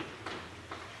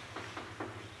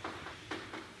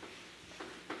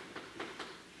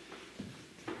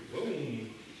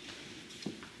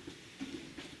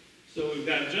 So we've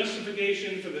got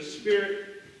justification for the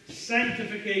spirit,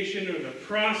 sanctification or the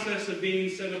process of being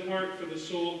set apart for the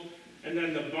soul, and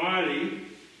then the body,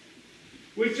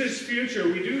 which is future.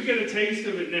 We do get a taste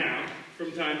of it now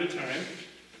from time to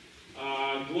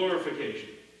time.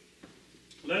 Glorification.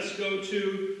 Let's go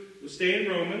to, we'll stay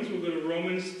in Romans. We'll go to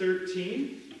Romans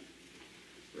 13.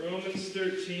 Romans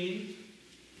 13,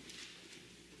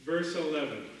 verse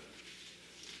 11.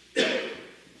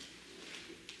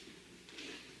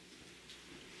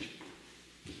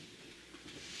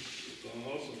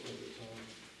 I'll also put this on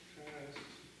past,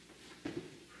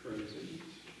 present,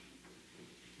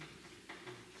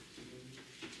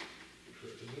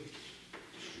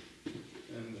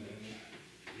 and then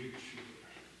future.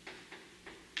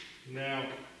 Now,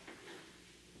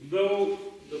 though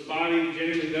the body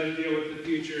generally does deal with the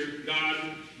future, God,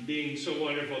 being so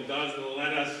wonderful, does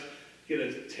let us get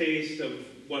a taste of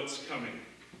what's coming,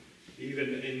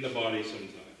 even in the body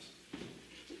sometimes,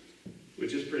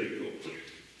 which is pretty cool.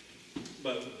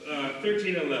 But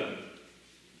 13:11,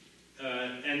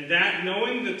 and that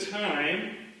knowing the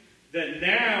time, that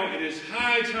now it is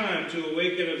high time to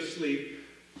awaken of sleep.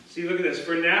 See, look at this.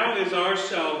 For now is our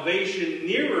salvation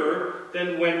nearer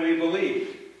than when we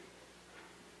believed.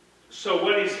 So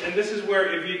what he's, and this is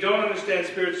where if you don't understand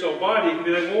spirit, soul, body, you can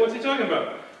be like, well, what's he talking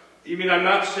about? You mean I'm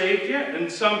not saved yet?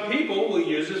 And some people will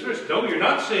use this verse. No, you're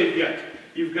not saved yet.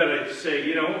 You've got to say,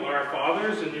 you know, our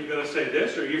fathers, and you've got to say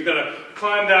this, or you've got to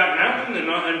climb that mountain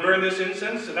and burn this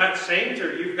incense to that saint,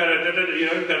 or you've got to,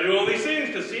 you've got to do all these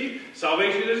things to see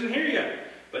salvation isn't here yet.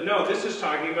 But no, this is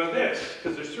talking about this,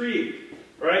 because there's three,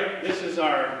 right? This is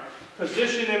our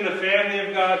position in the family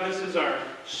of God. This is our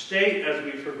state as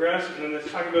we progress, and then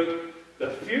let's talk about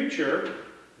the future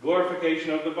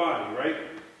glorification of the body, right?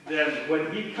 Then when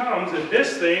he comes, and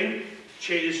this thing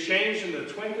is changed in the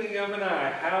twinkling of an eye.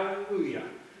 Hallelujah.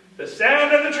 The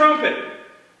sound of the trumpet.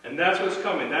 And that's what's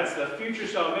coming. That's the future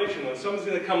salvation. When someone's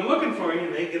going to come looking for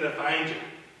you, they ain't going to find you.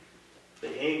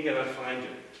 They ain't going to find you.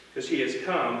 Because he has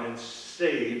come and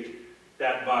saved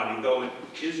that body. Though it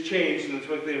is changed in the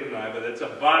twinkling of an eye, but it's a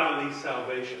bodily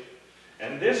salvation.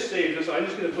 And this saves us. I'm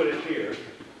just going to put it here.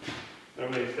 I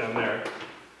don't know if it's down there.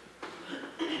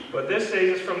 But this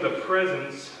saves us from the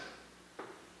presence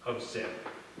of sin.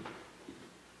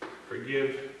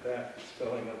 Forgive that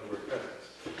spelling of the word presence.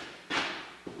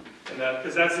 And that,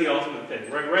 because that's the ultimate thing.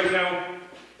 Right now,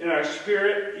 in our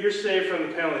spirit, you're saved from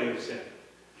the penalty of sin.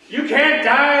 You can't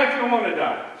die if you want to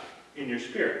die in your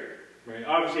spirit. Right?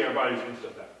 Obviously, our bodies can still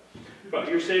die. But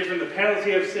you're saved from the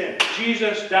penalty of sin.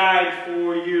 Jesus died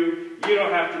for you. You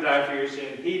don't have to die for your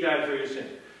sin. He died for your sin.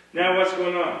 Now what's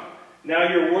going on? Now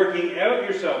you're working out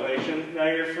your salvation. Now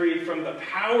you're freed from the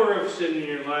power of sin in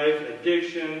your life,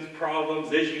 addictions,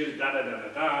 problems, issues,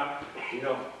 da-da-da-da-da. You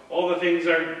know, all the things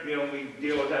are, you know, we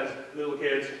deal with as little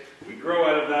kids. We grow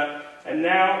out of that. And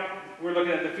now we're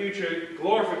looking at the future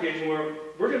glorification where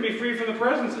we're going to be free from the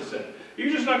presence of sin.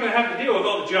 You're just not going to have to deal with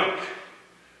all the junk.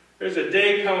 There's a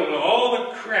day coming when all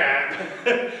the crap,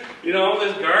 you know, all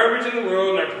this garbage in the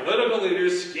world and our political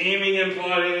leaders scheming and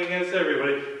plotting against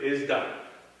everybody is done.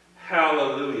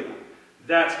 Hallelujah.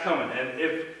 That's coming. And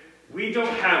if we don't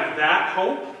have that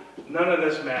hope, none of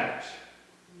this matters.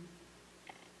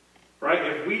 Right?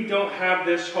 If we don't have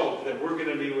this hope that we're going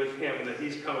to be with him and that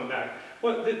he's coming back,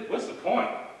 what's the point?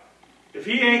 If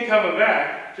he ain't coming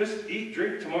back, just eat,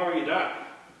 drink, tomorrow you die.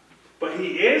 But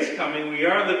he is coming. We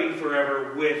are living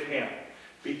forever with him.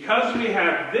 Because we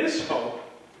have this hope,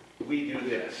 we do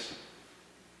this.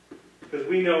 Because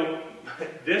we know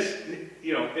this,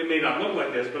 you know, it may not look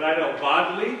like this, but I know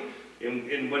bodily,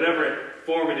 in whatever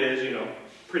form it is,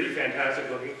 pretty fantastic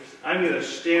looking, I'm going to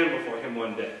stand before him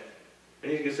one day.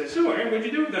 And he's going to say, so Aaron, what'd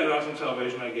you do with that awesome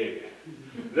salvation I gave you?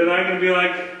 Then I'm going to be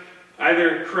like,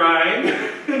 either crying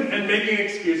and making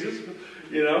excuses,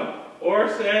 or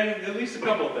saying at least a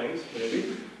couple of things,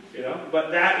 maybe,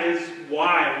 But that is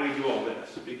why we do all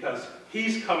this, because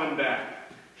he's coming back.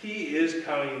 He is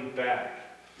coming back.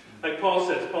 Like Paul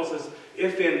says,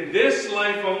 if in this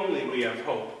life only we have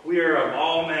hope, we are of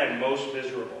all men most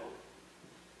miserable.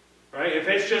 Right? If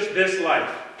it's just this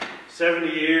life, 70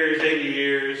 years, 80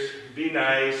 years, be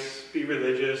nice, be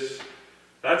religious,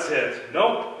 that's it.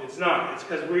 Nope, it's not. It's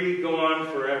because we go on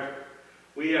forever.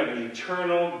 We have an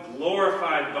eternal,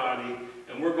 glorified body,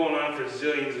 and we're going on for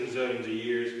zillions and zillions of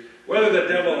years, whether the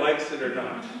devil likes it or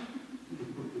not.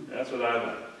 That's what I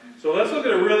like. So let's look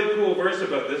at a really cool verse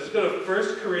about this. Let's go to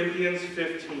 1 Corinthians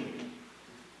 15.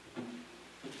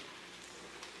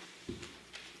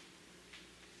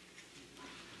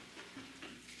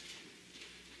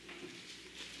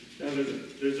 Now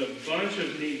there's a bunch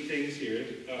of neat things here.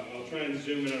 I'll try and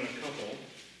zoom in on a couple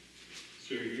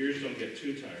so your ears don't get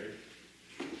too tired.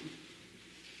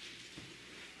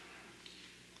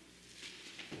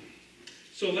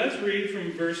 So let's read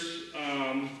from verse,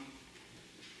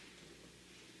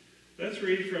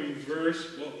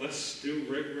 let's do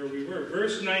right where we were.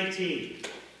 Verse 19.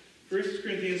 1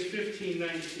 Corinthians 15,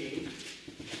 19.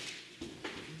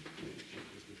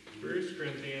 1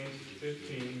 Corinthians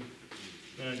 15,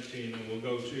 19, and we'll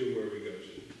go to where we go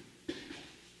to.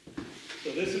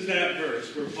 So this is that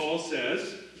verse where Paul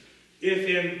says, if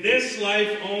in this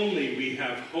life only we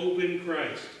have hope in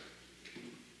Christ,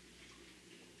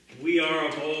 we are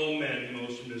of all men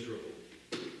most miserable.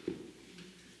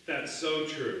 That's so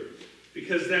true.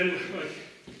 Because then,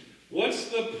 what's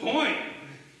the point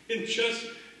in just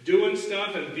doing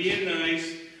stuff and being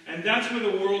nice? And that's where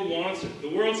the world wants it. The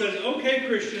world says, okay,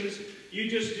 Christians, you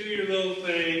just do your little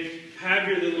thing, have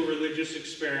your little religious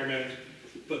experiment,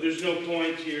 but there's no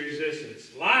point to your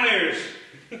existence. Liars!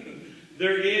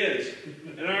 There is.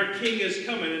 And our king is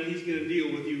coming, and he's going to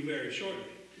deal with you very shortly.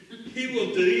 He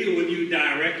will deal with you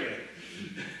directly.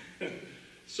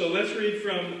 So let's read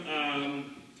from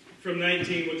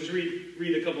 19. We'll just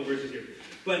read a couple verses here.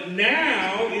 But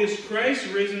now is Christ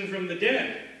risen from the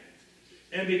dead,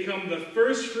 and become the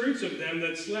first fruits of them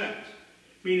that slept.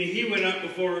 Meaning he went up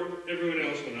before everyone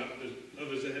else went up, there's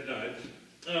others that had died.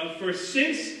 For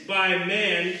since by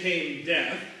man came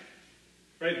death,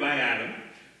 right, by Adam,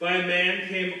 by man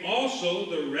came also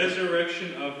the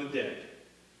resurrection of the dead.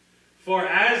 For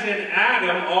as in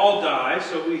Adam all die,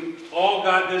 so we all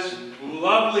got this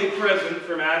lovely present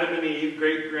from Adam and Eve,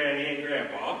 great granny and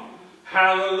grandpa.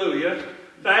 Hallelujah.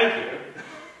 Thank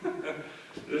you.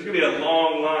 There's going to be a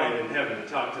long line in heaven to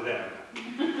talk to them.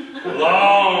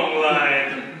 Long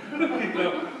line.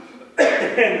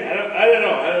 And I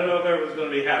don't know if everyone's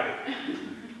going to be happy.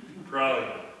 Probably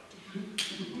not.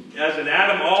 As in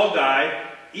Adam all die,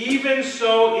 even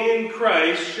so in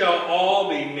Christ shall all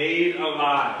be made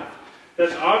alive.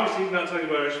 That's obviously not talking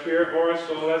about our spirit or our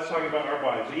soul. That's talking about our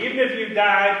body. So even if you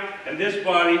died and this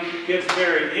body gets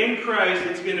buried in Christ,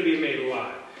 it's going to be made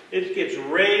alive. It gets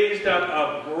raised up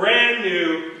a brand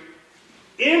new,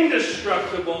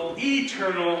 indestructible,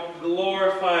 eternal,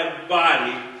 glorified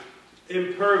body,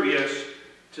 impervious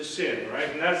to sin, right?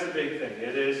 And that's the big thing.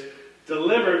 It is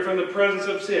delivered from the presence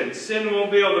of sin. Sin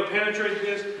won't be able to penetrate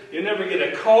this. You'll never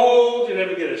get a cold. You'll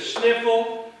never get a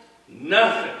sniffle.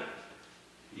 Nothing.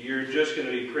 You're just going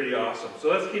to be pretty awesome. So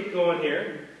let's keep going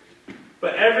here.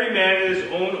 But every man in his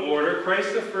own order,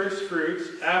 Christ the first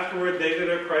fruits, afterward they that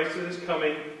are Christ that is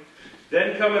coming.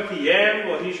 Then cometh the end,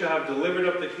 when he shall have delivered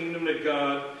up the kingdom to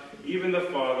God, even the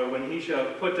Father, when he shall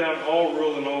have put down all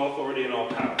rule and all authority and all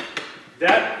power.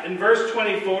 That, in verse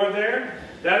 24 there,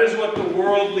 that is what the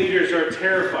world leaders are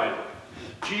terrified of.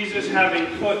 Jesus having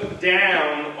put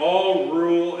down all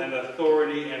rule and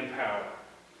authority and power.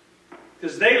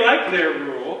 Because they like their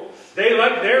rule, they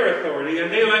like their authority,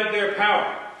 and they like their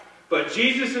power. But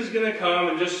Jesus is going to come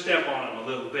and just step on them a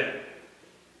little bit.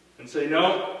 And say,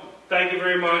 no, thank you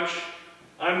very much.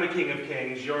 I'm the King of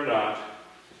Kings, you're not.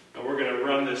 And we're going to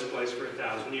run this place for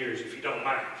 1,000 years if you don't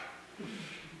mind.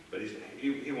 But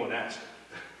he won't ask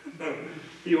them.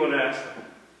 He won't ask them.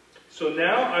 So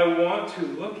now I want to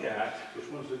look at... Which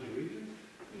ones did you read?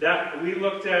 That we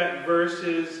looked at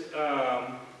verses...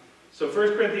 So 1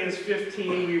 Corinthians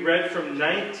 15, we read from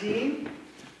 19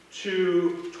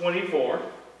 to 24.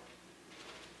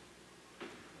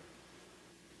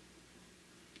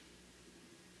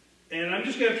 And I'm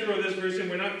just going to throw this verse in.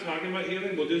 We're not talking about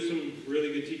healing. We'll do some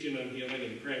really good teaching on healing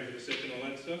and praying for the sick and all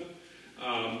that stuff.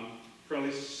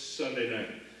 Probably Sunday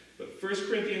night. But 1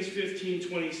 Corinthians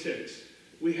 15:26,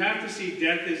 we have to see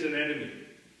death as an enemy.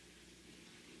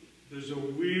 There's a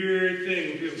weird thing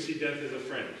when people see death as a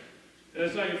friend. And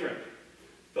it's not your friend.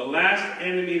 The last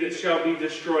enemy that shall be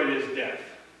destroyed is death.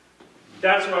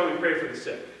 That's why we pray for the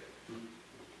sick.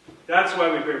 That's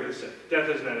why we pray for the sick. Death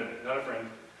is an enemy, not a friend.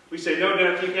 We say, no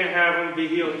death, you can't have them, be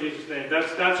healed in Jesus' name.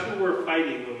 That's who we're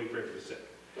fighting when we pray for the sick.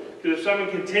 Because if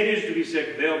someone continues to be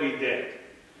sick, they'll be dead.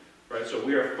 Right? So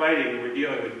we are fighting, we're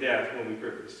dealing with death when we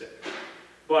pray for the sick.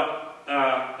 But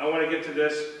I want to get to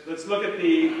this. Let's look at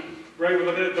we're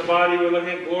looking at the body, we're looking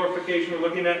at glorification, we're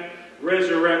looking at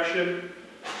resurrection.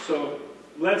 So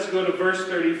let's go to verse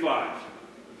 35.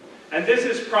 And this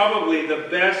is probably the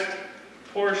best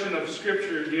portion of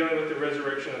Scripture dealing with the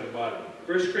resurrection of the body.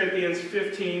 1 Corinthians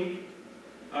verse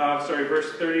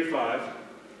 35.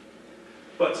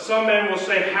 But some men will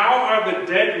say, how are the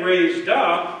dead raised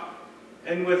up,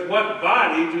 and with what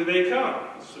body do they come?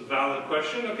 It's a valid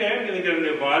question. Okay, I'm going to get a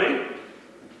new body.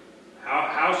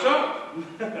 How so?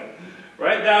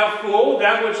 Right? Thou fool,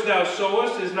 that which thou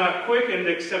sowest is not quickened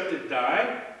except it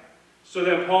die. So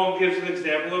then Paul gives an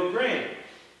example of grain.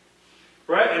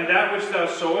 Right? And that which thou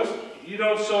sowest, you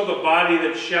don't sow the body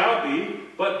that shall be,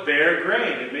 but bare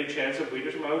grain. It may chance of wheat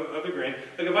or some other grain.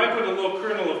 Like if I put a little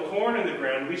kernel of corn in the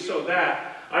ground, we sow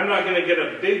that, I'm not going to get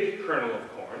a big kernel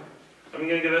of corn. I'm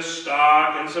going to get a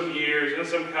stalk and some ears and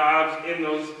some cobs in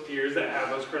those ears that have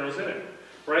those kernels in it.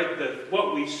 Right?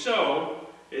 What we sow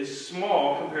is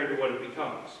small compared to what it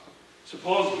becomes. So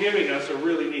Paul's giving us a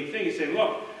really neat thing. He's saying,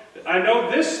 look, I know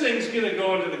this thing's going to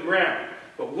go into the ground,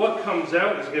 but what comes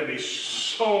out is going to be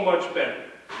so much better.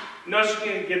 Not just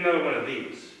going to get another one of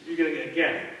these. You're going to get,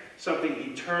 again, something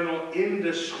eternal,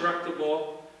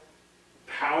 indestructible,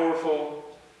 powerful,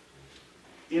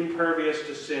 impervious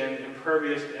to sin,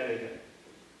 impervious to anything.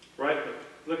 Right?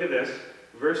 Look at this.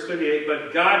 Verse 38,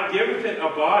 but God giveth it a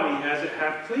body as it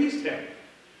hath pleased him,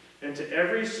 and to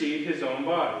every seed his own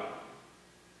body.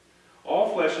 All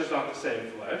flesh is not the same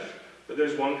flesh, but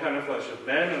there's one kind of flesh of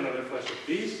men, another flesh of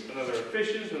beasts, another of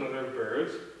fishes, another of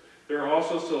birds. There are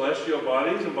also celestial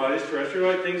bodies and bodies terrestrial,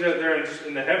 like things out there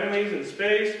in the heavenlies, in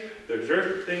space. There's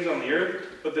earth things on the earth,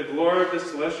 but the glory of the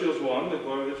celestial is one, the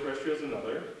glory of the terrestrial is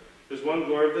another. There's one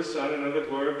glory of the sun, another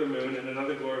glory of the moon, and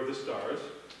another glory of the stars.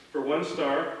 For one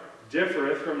star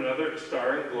differeth from another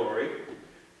star in glory.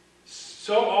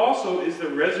 So also is the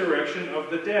resurrection of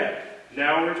the dead.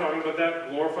 Now we're talking about that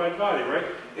glorified body, right?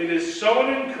 It is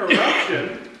sown in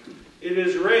corruption, it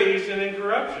is raised in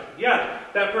incorruption. Yeah,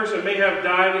 that person may have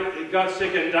died, it got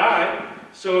sick and died,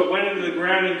 so it went into the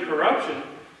ground in corruption,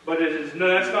 but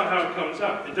that's not how it comes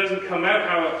up. It doesn't come out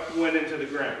how it went into the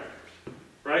ground.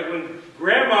 Right? When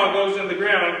grandma goes in the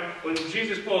ground, when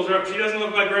Jesus pulls her up, she doesn't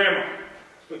look like grandma.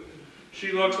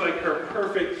 She looks like her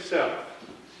perfect self.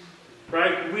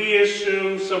 Right? We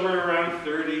assume somewhere around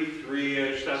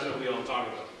 33-ish. That's what we all talk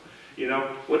about. You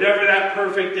know, whatever that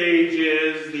perfect age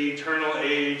is, the eternal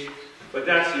age. But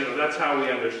that's how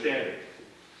we understand it.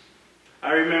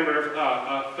 I remember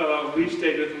a fellow we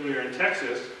stayed with when we were in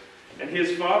Texas, and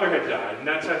his father had died, and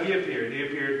that's how he appeared. He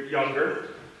appeared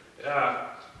younger.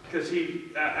 Because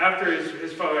after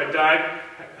his father had died,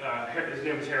 his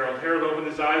name was Harold. Harold opened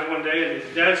his eyes one day, and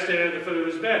his dad's standing at the foot of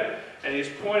his bed. And he's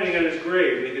pointing at his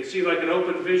grave. And he could see like an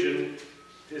open vision,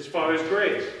 his father's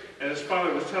grave. And his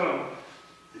father was telling him,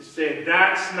 saying,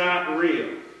 that's not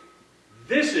real.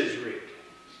 This is real.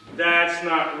 That's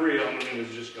not real. And he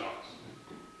was just gone.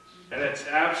 And that's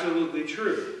absolutely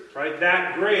true. Right?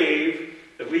 That grave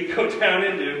that we go down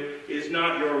into is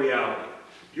not your reality.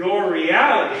 Your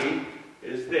reality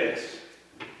is this,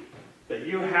 that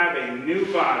you have a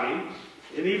new body,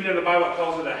 and even in the Bible it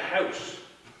calls it a house,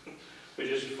 which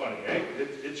is funny, right?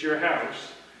 It's your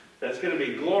house that's going to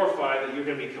be glorified, that you're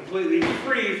going to be completely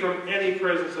free from any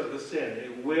presence of the sin.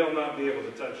 It will not be able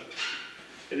to touch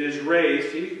you. It is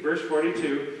raised, see, verse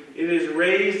 42, it is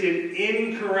raised in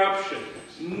incorruption.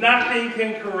 Nothing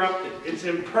can corrupt it. It's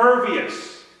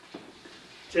impervious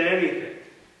to anything.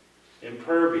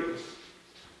 Impervious.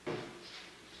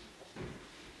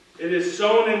 It is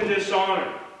sown in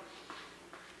dishonor.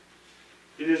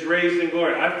 It is raised in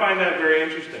glory. I find that very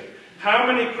interesting. How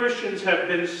many Christians have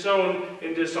been sown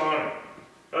in dishonor?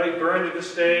 Right? Burned at the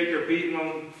stake or beaten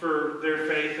on for their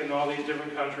faith in all these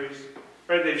different countries.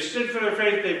 Right? They've stood for their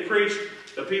faith, they've preached,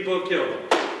 the people have killed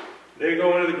them. They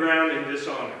go into the ground in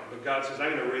dishonor. But God says,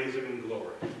 I'm going to raise them in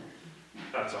glory.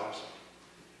 That's awesome.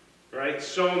 Right?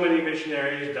 So many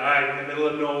missionaries died in the middle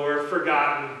of nowhere,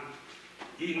 forgotten,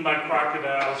 eaten by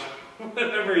crocodiles,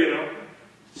 whatever, you know.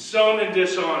 Sown in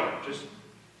dishonor. Just,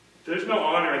 there's no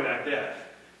honor in that death.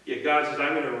 Yet God says,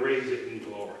 I'm going to raise it in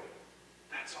glory.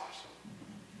 That's awesome.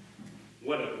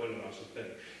 What an awesome thing.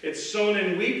 It's sown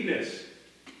in weakness.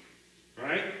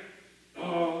 Right?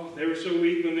 Oh, they were so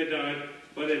weak when they died,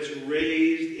 but it's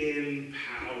raised in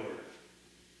power.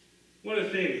 What a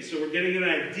thing. So we're getting an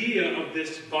idea of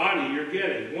this body you're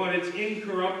getting. One, it's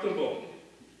incorruptible.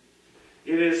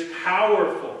 It is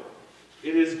powerful.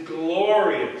 It is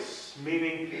glorious.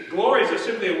 Meaning, glory is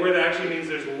simply a word that actually means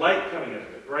there's light coming out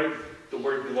of it, right? The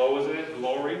word glow is in it,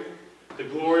 glory. The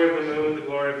glory of the moon, the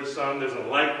glory of the sun, there's a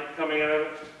light coming out of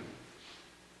it.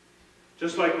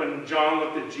 Just like when John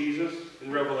looked at Jesus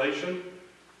in Revelation,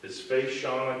 his face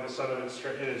shone like the sun in its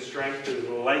strength. There's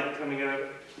light coming out of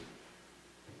it.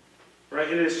 Right?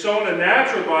 It is sown a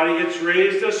natural body, it's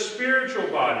raised a spiritual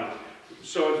body.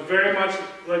 So it's very much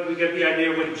like we get the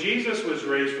idea when Jesus was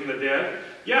raised from the dead.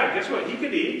 Yeah, guess what? He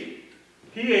could eat.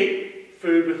 He ate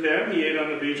food with them. He ate on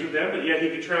the beach with them. But yet he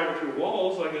could travel through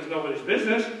walls like it's nobody's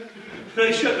business.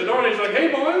 They shut the door and he's like,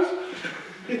 hey, boys.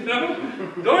 You know?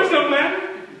 Doors don't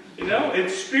matter. You know?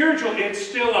 It's spiritual. It's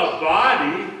still a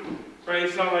body. Right?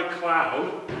 It's not like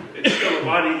cloud. It's still a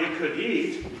body it could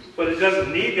eat. But it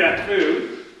doesn't need that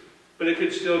food. But it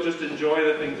could still just enjoy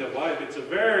the things of life. It's a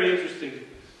very interesting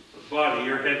body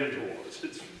you're heading towards.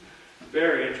 It's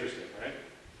very interesting, right?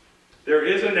 There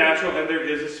is a natural and there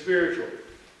is a spiritual.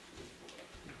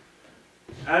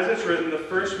 As it's written, the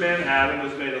first man, Adam,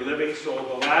 was made a living soul.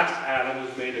 The last Adam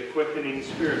was made a quickening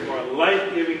spirit, or a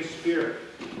life-giving spirit.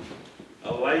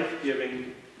 A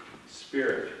life-giving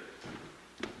spirit.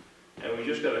 And we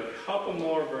just got a couple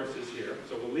more verses here,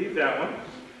 so we'll leave that one.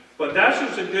 But that's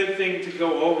just a good thing to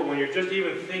go over when you're just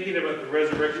even thinking about the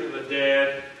resurrection of the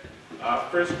dead. 1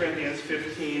 Corinthians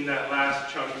 15, that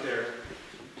last chunk there,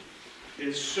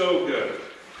 is so good.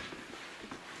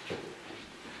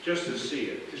 Just to see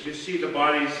it. Because you see the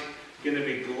body's going to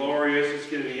be glorious, it's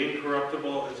going to be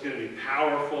incorruptible, it's going to be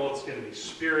powerful, it's going to be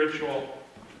spiritual.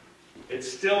 It's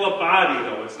still a body,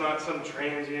 though. It's not some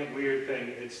transient, weird thing.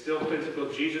 It's still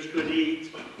physical. Jesus could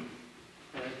eat.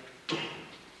 Right?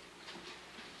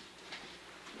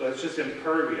 But it's just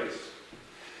impervious.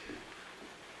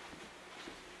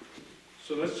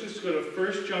 So let's just go to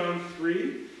 1 John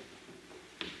 3,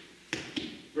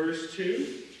 verse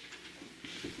 2.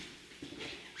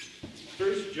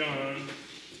 1 John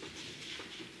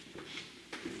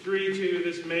 3:2.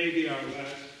 This may be our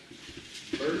last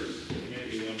verse.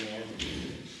 Maybe one more.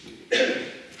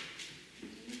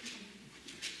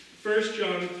 1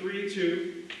 John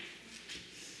 3:2.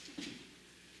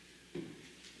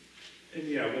 And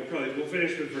yeah, we'll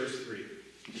finish with verse 3.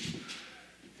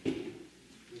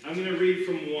 I'm going to read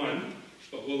from 1,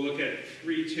 but we'll look at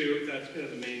 3:2. That's kind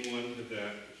of the main one with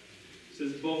that. It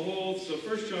says, behold, so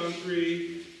 1 John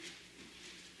 3,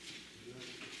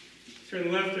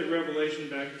 turn left at Revelation,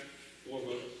 back 4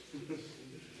 books.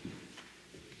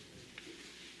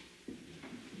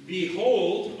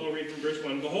 Behold, I'll read from verse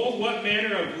 1. Behold, what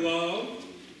manner of love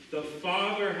the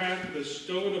Father hath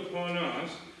bestowed upon us,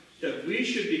 that we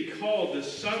should be called the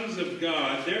sons of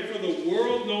God. Therefore the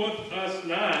world knoweth us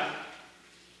not,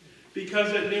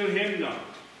 because it knew him not.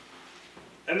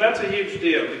 And that's a huge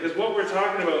deal, because what we're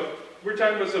talking about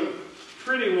some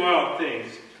pretty wild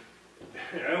things.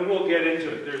 And we'll get into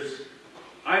it.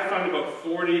 I found about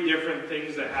 40 different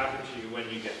things that happen to you when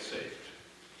you get saved.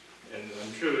 And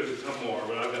I'm sure there's a ton more,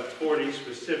 but I've got 40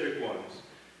 specific ones.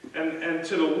 And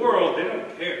to the world, they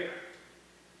don't care.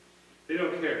 They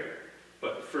don't care.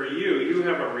 But for you, you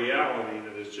have a reality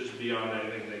that is just beyond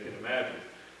anything they can imagine.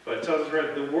 But it tells us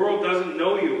right, the world doesn't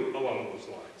know you along those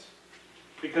lines.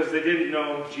 Because they didn't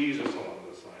know Jesus along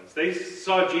those lines. They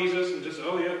saw Jesus and just,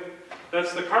 oh yeah,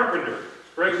 that's the carpenter.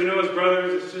 Right? We know his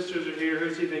brothers, his sisters are here. Who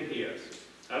does he think he is?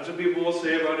 That's what people will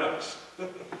say about us.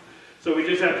 So we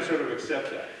just have to sort of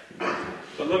accept that.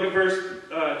 But look at verse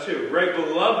 2. Right,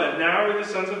 beloved, now are we the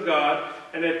sons of God,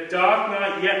 and it doth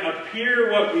not yet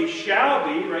appear what we shall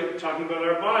be, right, talking about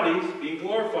our bodies being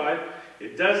glorified.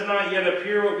 It does not yet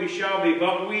appear what we shall be,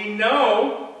 but we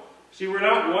know. See, we're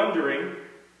not wondering,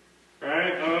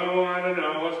 right? Oh, I don't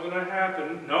know what's going to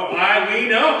happen. No, we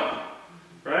know,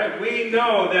 right? We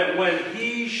know that when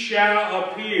he shall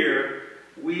appear,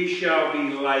 we shall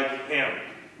be like him,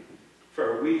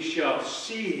 for we shall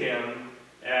see him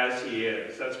as he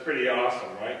is. That's pretty awesome,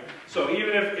 right? So even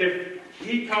if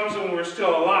he comes when we're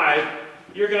still alive,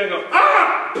 you're going to go,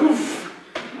 ah, poof,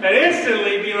 and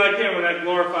instantly be like him in that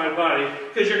glorified body,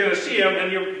 because you're going to see him,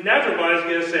 and your natural body is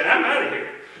going to say, I'm out of here.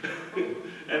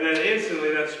 And then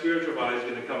instantly that spiritual body is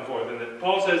going to come forth. And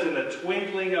Paul says, in the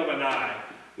twinkling of an eye,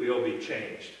 we will be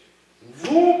changed.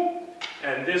 Vroom!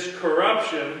 And this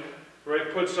corruption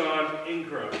right, puts on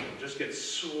incorruption, just gets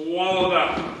swallowed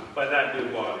up by that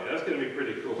new body. That's going to be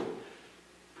pretty cool.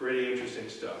 Pretty interesting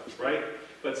stuff, right?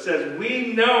 But it says,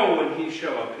 we know when he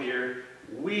shall appear,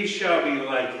 we shall be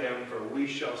like him, for we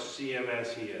shall see him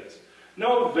as he is.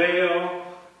 No veil,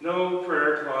 no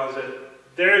prayer closet.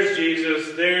 There's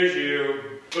Jesus, there's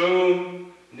you.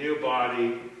 Boom, new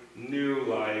body, new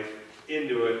life,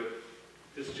 into it.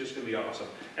 This is just going to be awesome.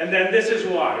 And then this is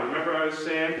why. Remember I was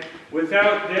saying,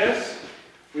 without this,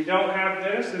 we don't have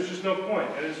this, there's just no point.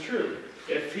 And it's true.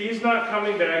 If he's not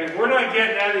coming back, if we're not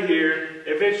getting out of here,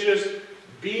 if it's just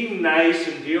being nice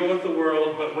and deal with the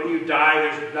world, but when you die,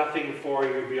 there's nothing for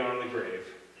you beyond the grave.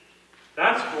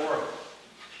 That's horrible.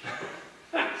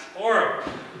 That's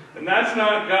horrible. And that's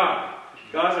not God.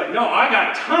 God's like, no, I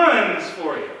got tons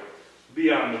for you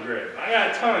beyond the grave. I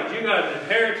got tons. You got an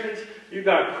inheritance. You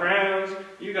got crowns.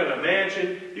 You got a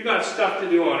mansion. You got stuff to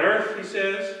do on earth, he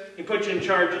says. He put you in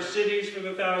charge of cities for the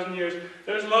 1,000 years.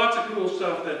 There's lots of cool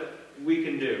stuff that we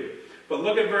can do. But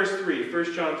look at verse 3,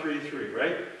 1 John 3:3,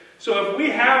 right? So if we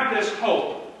have this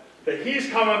hope that he's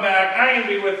coming back, I'm going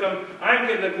to be with him, I'm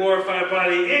getting a glorified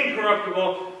body,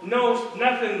 incorruptible,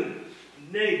 nothing,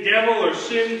 any devil or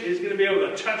sin is going to be able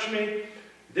to touch me.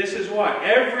 This is why.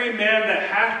 Every man that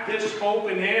hath this hope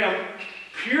in him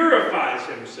purifies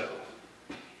himself.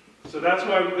 So that's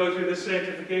why we go through this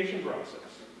sanctification process.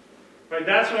 Right?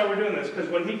 That's why we're doing this. Because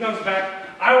when he comes back,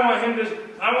 I want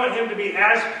him to be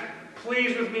as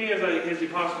pleased with me as he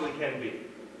possibly can be.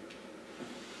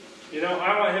 You know,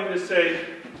 I want him to say,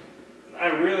 I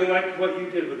really like what you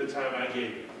did with the time I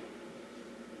gave you.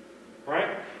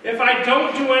 Right? If I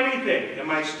don't do anything,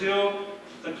 am I still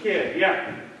a kid?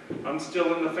 Yeah. I'm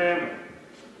still in the family.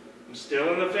 I'm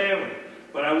still in the family.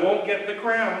 But I won't get the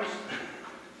crowns.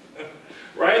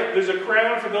 Right? There's a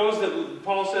crown for those that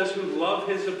Paul says who love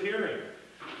his appearing.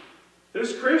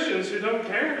 There's Christians who don't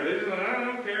care. They just like, I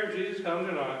don't care if Jesus comes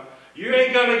or not. You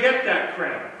ain't going to get that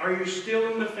crown. Are you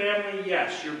still in the family?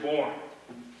 Yes, you're born.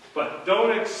 But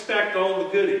don't expect all the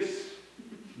goodies.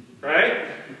 Right?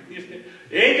 You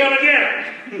ain't going to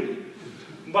get them.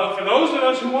 But for those of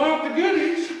us who want the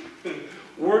goodies,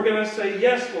 we're going to say,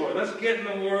 yes, Lord. Let's get in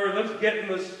the Word. Let's get in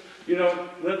this, you know,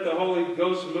 let the Holy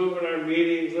Ghost move in our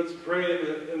meetings. Let's pray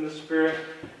in the Spirit.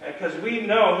 Because we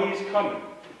know He's coming.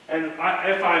 And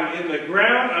if I'm in the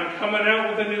ground, I'm coming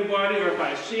out with a new body. Or if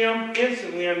I see Him,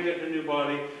 instantly I'm getting a new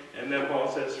body. And then Paul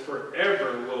says,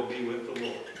 forever we'll be with the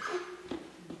Lord.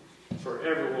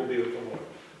 Forever we'll be with the Lord.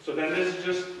 So then this is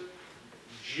just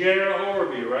general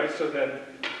overview, right? So then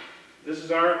this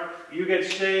is you get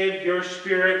saved, your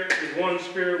spirit is one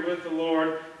spirit with the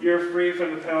Lord. You're free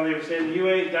from the penalty of sin. You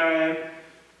ain't dying.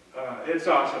 It's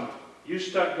awesome. You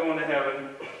stuck going to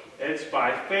heaven. It's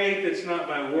by faith. It's not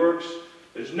by works.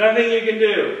 There's nothing you can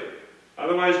do.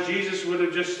 Otherwise, Jesus would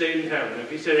have just stayed in heaven.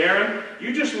 If he said, Aaron,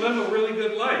 you just live a really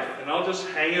good life, and I'll just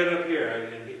hang it up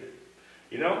here.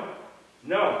 You know?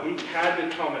 No, he had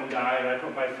to come and die, and I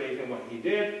put my faith in what he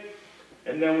did.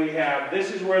 And then we have,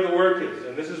 this is where the work is,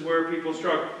 and this is where people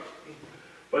struggle.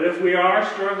 But if we are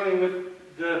struggling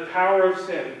with the power of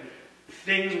sin,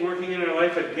 things working in our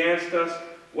life against us,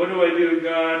 what do I do,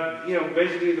 God? You know,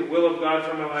 basically the will of God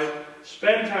for my life.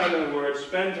 Spend time in the Word,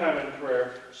 spend time in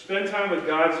prayer, spend time with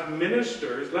God's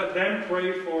ministers, let them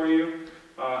pray for you,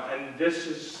 and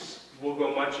will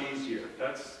go much easier.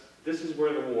 This is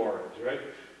where the war is, right?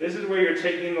 This is where you're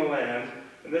taking the land,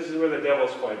 and this is where the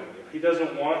devil's fighting you. He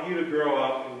doesn't want you to grow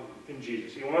up in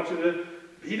Jesus. He wants you to.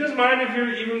 He doesn't mind if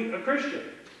you're even a Christian.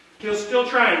 He'll still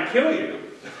try and kill you,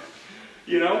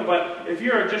 you know. But if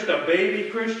you're just a baby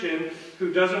Christian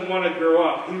who doesn't want to grow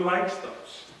up, he likes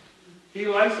those. He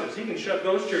likes those. He can shut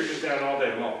those churches down all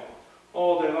day long,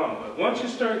 all day long. But once you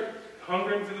start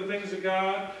hungering for the things of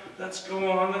God, let's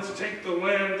go on. Let's take the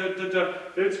land.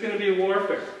 It's going to be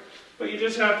warfare. But you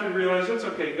just have to realize it's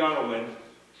okay. God will win.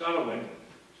 God will win.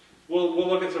 We'll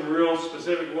look at some real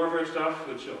specific warfare stuff,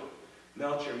 which will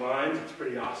melt your minds. It's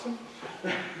pretty awesome.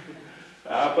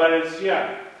 But it's,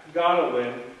 God will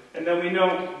win. And then we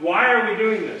know, why are we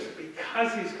doing this?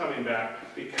 Because He's coming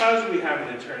back. Because we have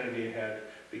an eternity ahead.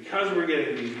 Because we're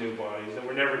getting these new bodies. And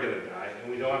we're never going to die.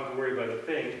 And we don't have to worry about a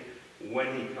thing when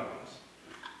He comes.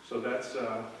 So that's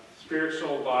spirit,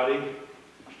 soul, body.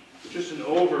 Just an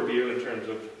overview in terms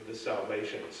of the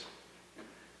salvations.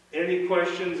 Any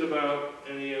questions about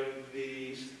any of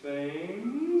these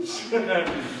things? That's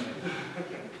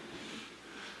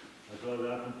what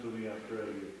happened to me after I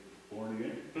got born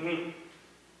again. Mm-hmm.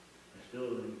 I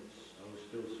was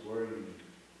still swearing.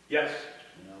 Yes.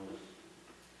 And I was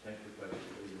sanctified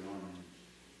later on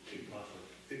in the process.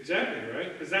 Exactly,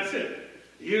 right? Because that's it.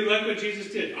 You like what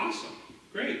Jesus did. Awesome.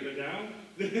 Great, but now?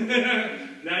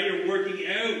 Now you're working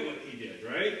out what he did,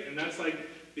 right? And that's like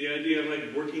the idea of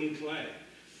like working clay.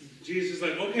 Jesus is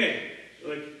like, okay,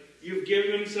 like you've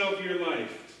given himself your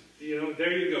life. You know,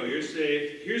 there you go, you're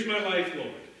saved. Here's my life, Lord.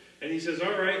 And he says,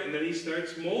 all right, and then he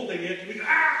starts molding it. And we go,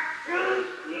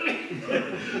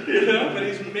 you know, but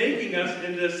he's making us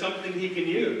into something he can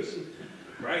use.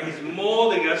 Right? He's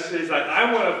molding us. He's like,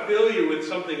 I want to fill you with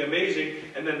something amazing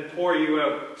and then pour you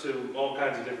out to all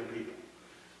kinds of different people.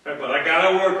 Right? But I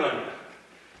got to work on you.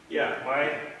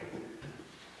 Yeah,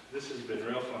 this has been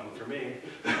real fun for me.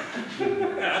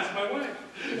 That's my wife.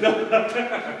 No.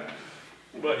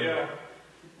 But yeah.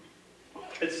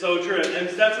 It's so true. And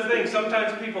that's the thing.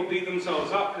 Sometimes people beat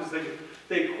themselves up because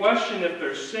they question if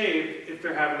they're saved if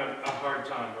they're having a hard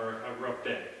time or a rough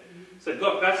day. It's like,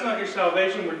 look, that's not your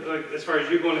salvation. Like, as far as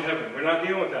you going to heaven, we're not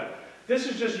dealing with that. This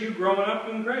is just you growing up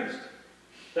in Christ.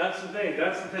 That's the thing.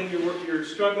 That's the thing you're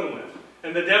struggling with.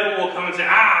 And the devil will come and say,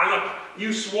 look,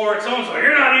 you swore at so-and-so.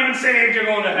 You're not even saved. You're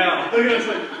going to hell. It's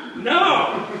like,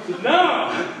 no.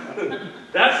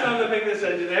 That's not the thing that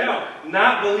sends you to hell.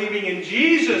 Not believing in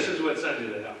Jesus is what sends you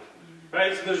to hell.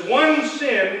 Right? So there's one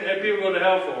sin that people go to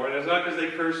hell for, and it's not because they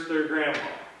cursed their grandpa.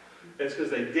 It's because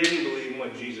they didn't believe in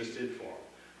what Jesus did for them.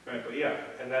 Right? But yeah,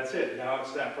 and that's it. Now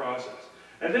it's that process.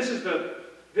 And this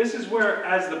is where,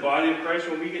 as the body of Christ,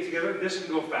 when we get together, this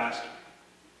can go faster.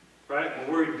 Right?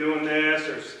 When we're doing this,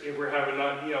 or if we're having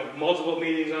multiple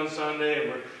meetings on Sunday,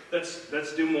 and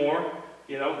let's do more.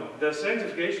 You know, the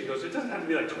sanctification goes, it doesn't have to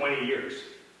be like 20 years.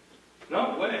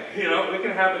 No way. You know, it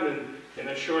can happen in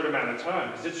a short amount of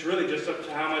time. Because it's really just up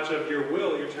to how much of your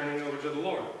will you're turning over to the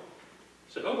Lord.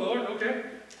 Say, oh, Lord, okay.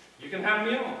 You can have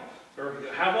me all. Or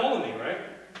have all of me, right?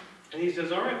 And he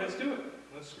says, all right, let's do it.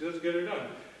 Let's get it done.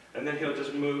 And then he'll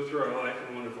just move through our life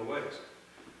in wonderful ways.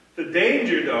 The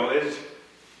danger, though, is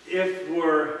if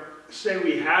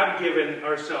we have given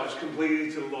ourselves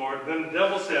completely to the Lord, then the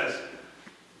devil says,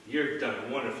 you've done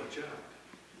a wonderful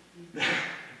job.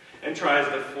 And tries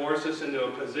to force us into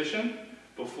a position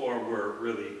before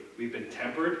we've been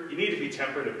tempered. You need to be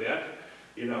tempered a bit,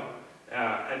 you know.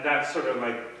 And that's sort of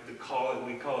like we call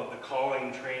it the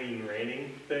calling, training,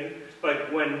 reigning thing.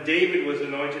 Like when David was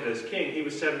anointed as king, he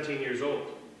was 17 years old.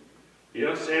 You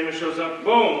know, Samuel shows up,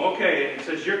 boom, okay, and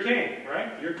says, you're king,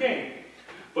 right? You're king.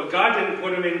 But God didn't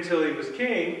put him in until he was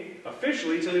king,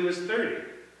 officially, until he was 30.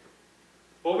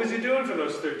 What was he doing for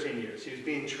those 13 years? He was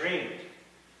being trained.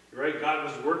 Right? God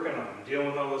was working on him, dealing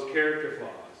with all those character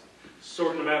flaws,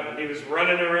 sorting them out. And he was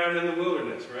running around in the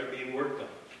wilderness, right? Being worked on.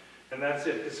 And that's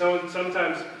it. So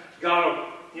sometimes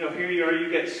God will, here you are, you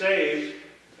get saved.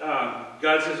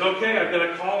 God says, okay, I've got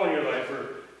a call in your life.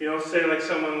 Or, say like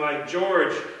someone like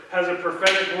George has a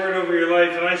prophetic word over your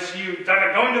life, and I see you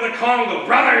going to the Congo.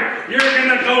 Brother, you're going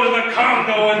to go to the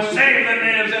Congo and save the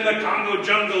natives in the Congo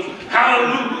jungles.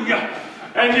 Hallelujah.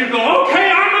 And you go,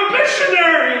 okay, I'm a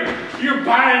missionary. You're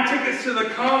buying tickets to the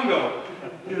Congo.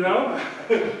 You know?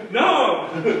 No.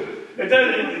 It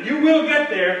doesn't, you will get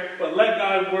there, but let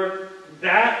God work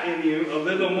that in you a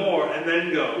little more, and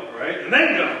then go, right? And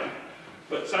then go.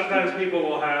 But sometimes people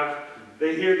will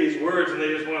they hear these words and they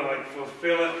just want to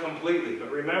fulfill it completely.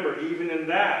 But remember, even in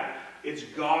that, it's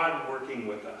God working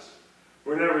with us.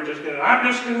 We're never just going to, I'm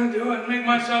just going to do it and make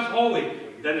myself holy.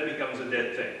 Then it becomes a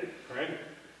dead thing, right?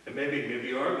 And maybe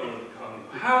you are going to the Congo.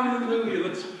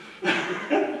 Hallelujah.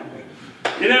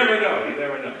 You never know. You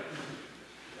never know.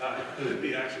 It would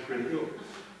be actually pretty cool.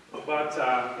 But,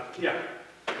 yeah.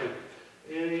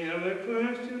 Any other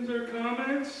questions or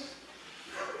comments?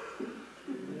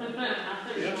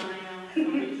 After Yeah. my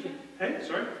salvation. Hey,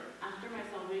 sorry? After my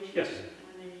salvation. Yes.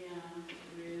 When I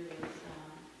really was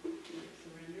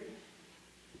surrendered,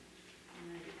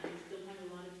 I still had a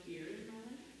lot of fear in my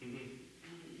life. Mm-hmm.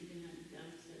 Even had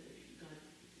doubts that God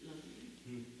loved me.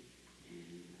 Mm-hmm.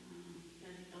 And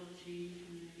that all changed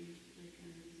when I was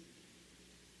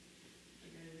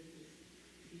just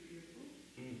be fearful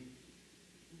Mm-hmm.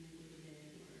 when I go to bed,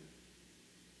 or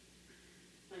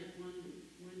like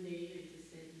one day I just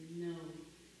said, no,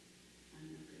 I'm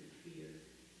not going to fear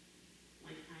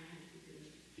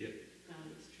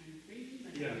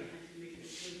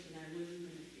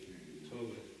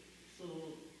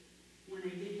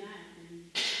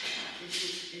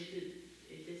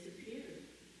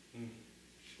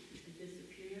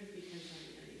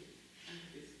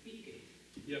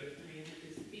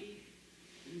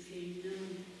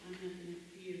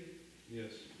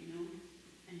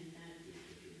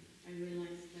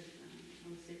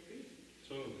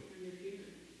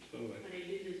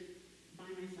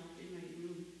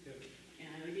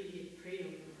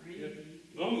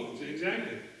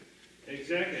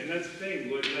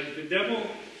devil,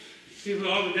 people,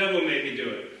 the devil made me do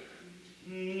it.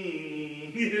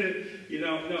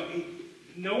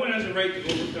 No one has a right to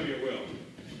overcome your will.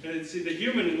 And see, the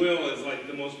human will is like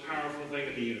the most powerful thing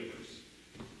in the universe.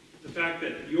 The fact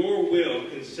that your will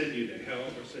can send you to hell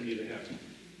or send you to heaven.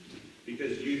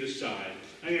 Because you decide,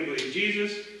 I'm going to believe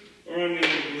Jesus or I'm going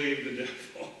to believe the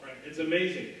devil. Right? It's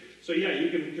amazing. So yeah, you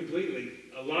can completely,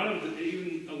 a lot of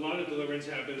deliverance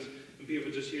happens when people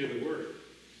just hear the word.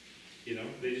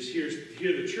 They just hear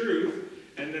the truth,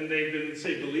 and then they've been,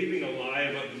 say, believing a lie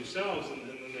about themselves, and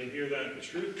then they hear that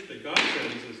truth that God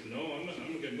says, and says, no, I'm not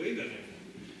going to believe that anymore.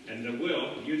 And the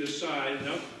will, you decide,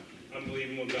 no, I'm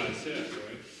believing what God says,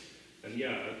 right? And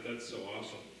yeah, that's so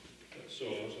awesome. That's so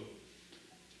awesome.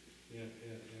 Yeah.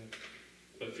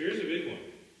 But fear's a big one.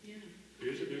 Yeah.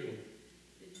 Fear's a big one.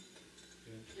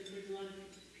 There's a lot of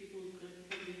people that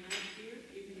probably have fear,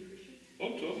 even Christians Oh,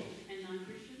 totally. and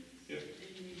non-Christians. Yeah. And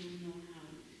they don't know how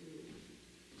to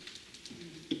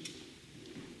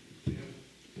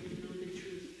know the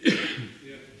truth.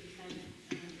 Yeah. Besides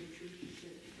the truth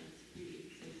that's free,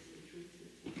 it says the truth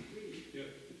is free. Yeah,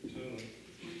 totally.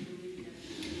 So I believe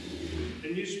that.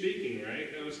 And you speaking, right?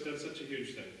 That's such a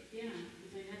huge thing. Yeah,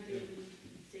 because I had to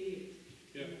say it.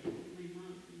 Yeah. With my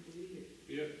mouth and believe it.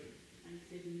 Yeah. I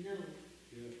said no.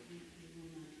 Yeah. I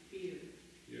will not fear.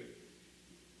 Yeah.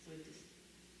 So I just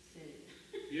said it.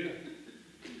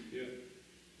 Yeah.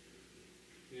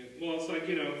 Well, it's like,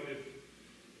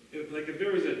 if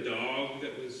there was a dog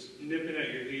that was nipping at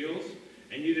your heels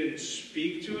and you didn't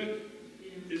speak to it,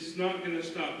 Yeah. it's not going to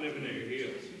stop nipping at your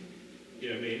heels. You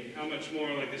know what I mean? How much more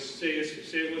say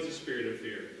it was a spirit of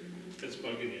fear that's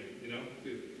bugging you,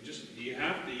 you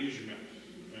have to use your mouth,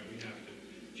 right? We have to.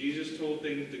 Jesus told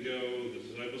things to go, the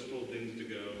disciples told things to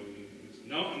go.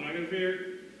 No, I'm not going to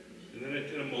fear. And then it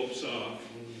kind of mopes off.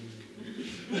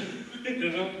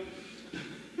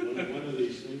 One of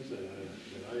these things that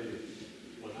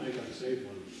when I got saved,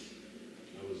 when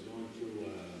I was going through,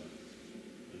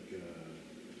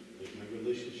 like my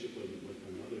relationship with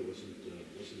my mother wasn't the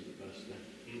best then.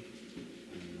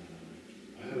 And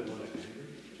I had a lot of anger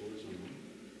towards my mom.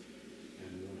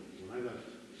 And when I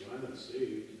got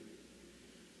saved,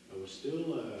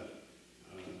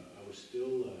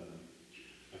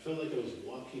 I felt like I was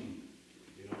walking,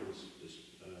 it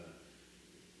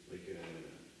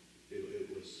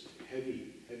was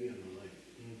heavy on my life.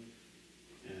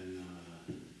 And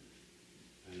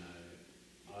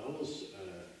I always,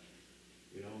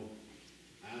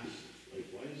 asked, like,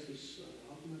 why is this,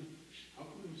 how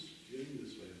come I'm feeling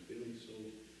this way? I'm feeling so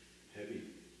heavy,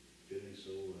 feeling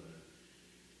so,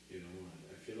 I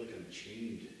feel like I'm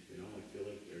chained, I feel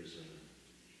like there's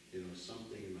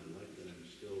something in my life that I'm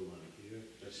still,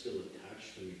 that's still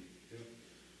attached to me.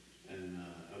 Yeah. And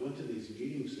I went to these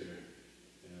meetings there,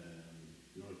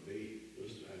 North Bay.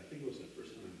 I think it was the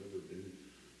first time I've ever been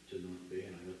to North Bay,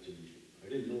 and I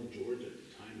didn't know George at the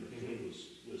time, but George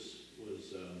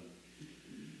was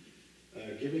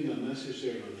giving a message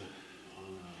there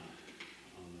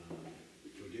on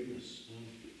forgiveness.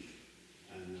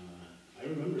 And I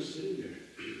remember sitting there.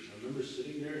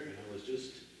 And I was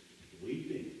just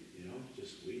weeping,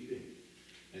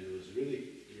 and it was really,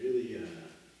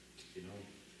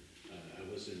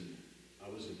 I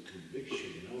was in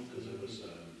conviction, because I was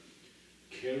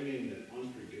carrying that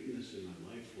unforgiveness in my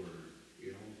life for,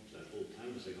 that whole time.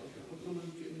 I was like, how come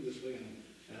I'm feeling this way?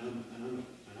 And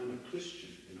I'm a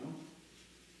Christian,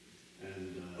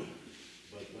 And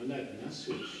but when that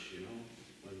message,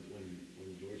 when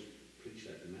George preached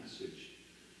that message,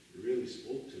 it really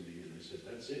spoke to me, and I said,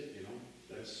 that's it,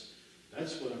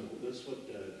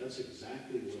 that's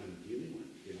exactly what I'm dealing with,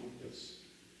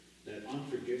 that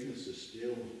unforgiveness is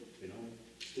still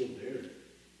there.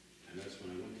 And that's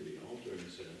when I went to the altar and I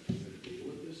said, I'm going to deal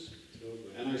with this.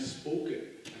 And I spoke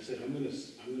it. I said, I'm going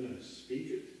to speak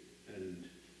it. And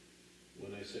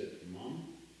when I said,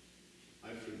 Mom,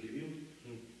 I forgive you.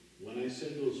 When I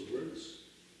said those words,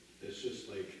 it's just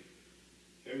like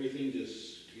everything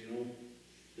just,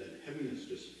 that heaviness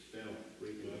just fell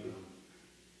right to the ground.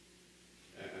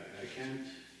 I can't,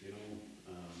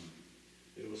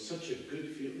 it was such a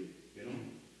good feeling,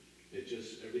 it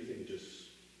just, everything just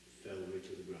fell right to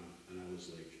the ground. And I was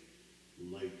like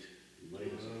light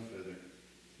as a feather.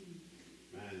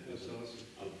 Man, it was awesome.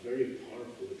 a very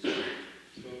powerful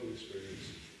experience.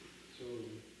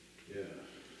 Totally. Yeah.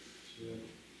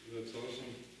 That's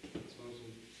awesome.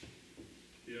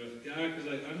 Yeah, because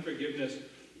like unforgiveness,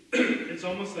 it's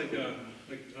almost like I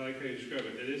like how you describe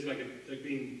it. It is like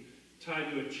being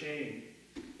tied to a chain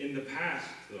in the past,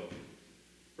 though.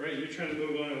 Right? You're trying to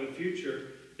move on in the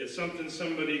future. It's something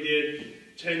somebody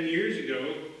did 10 years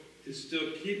ago is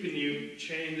still keeping you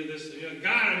chained to this.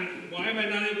 God, why am I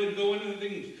not able to go into the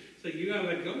things? It's like, you gotta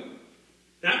let go.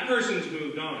 That person's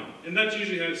moved on. And that's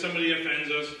usually how somebody offends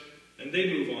us, and they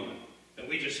move on. And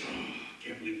we just, I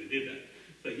can't believe they did that.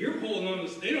 It's like, you're holding on to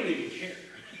this, they don't even care.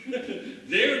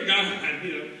 They're gone,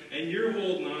 and you're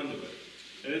holding on to it.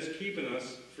 And it's keeping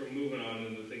us from moving on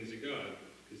into the things of God.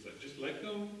 It's like, just let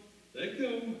go.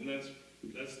 And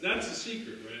that's the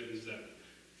secret, right? Is that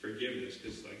forgiveness.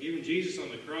 Because like even Jesus on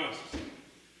the cross,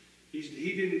 he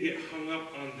didn't get hung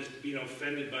up on being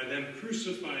offended by them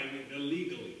crucifying him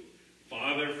illegally.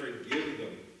 Father, forgive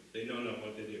them. They don't know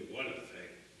what they did. What a thing.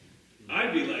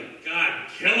 I'd be like, God,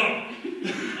 kill them.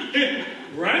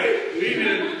 Right?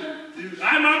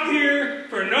 I'm up here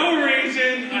for no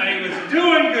reason. I was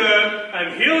doing good.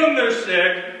 I'm healing their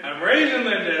sick. I'm raising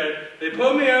their dead. They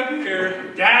put me up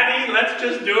here. Daddy, let's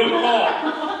just do them all.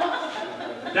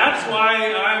 That's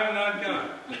why I'm not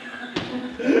God.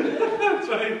 That's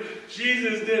why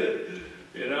Jesus did it.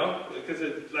 You know? Because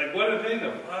it's like, what a thing.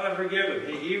 The Father forgive him.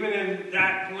 Even in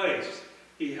that place,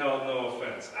 he held no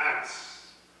offense.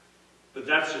 But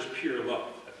that's just pure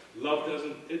love. Love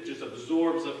doesn't, it just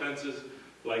absorbs offenses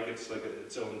like it's like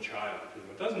its own child.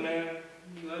 It doesn't matter.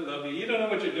 I love you. You don't know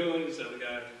what you're doing, you silly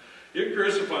guy. You're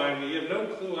crucifying me. You have no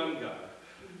clue I'm God.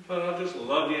 But I'll just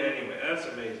love you anyway. That's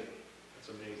amazing. That's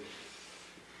amazing.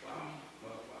 Wow.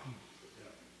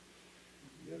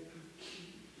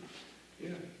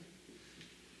 Yeah.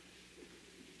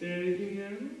 Anything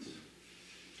else?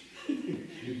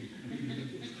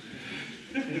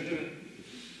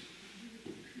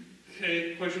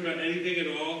 Okay, question about anything at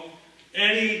all?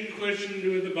 Any question to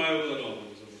do with the Bible at all?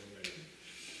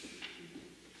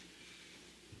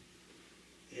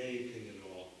 Anything at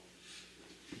all?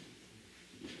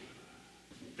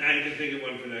 I can think of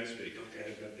one for next week. Okay,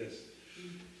 I've got this.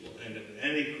 We'll end up with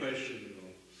any question at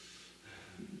all.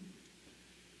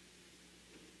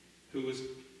 Who was,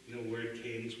 where did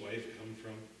Cain's wife come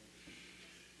from?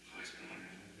 Always been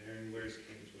wondering, Aaron, where's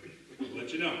Cain's wife? I'll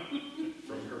let you know.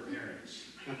 From her parents.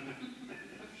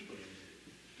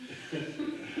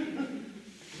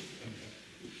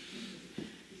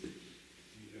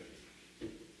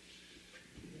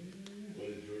 What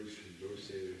did George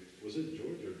say? Was it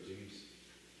George or James?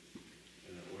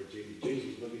 James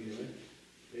was looking at you, right?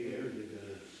 Hey, Aaron,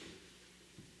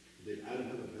 did Adam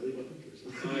have a belly button or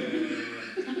something? Oh, yeah.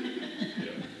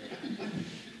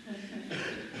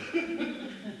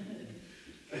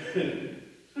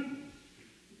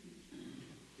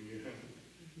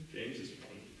 James is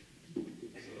fun.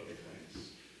 That's a lot of fun.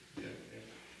 Yeah.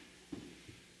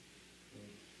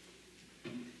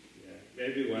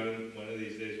 Maybe one of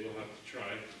these days we'll have to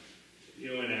try.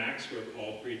 In Acts where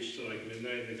Paul preached till like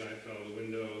midnight and the guy fell out the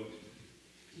window.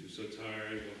 He was so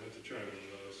tired. We'll have to try one of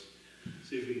those.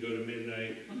 See if we can go to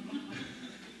midnight.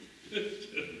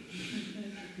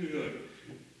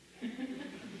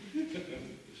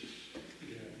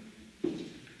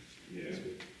 Yeah.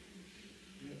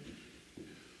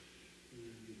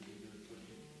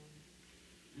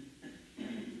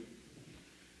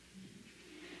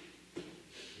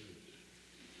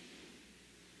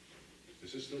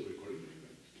 Is this still recording?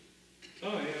 Oh,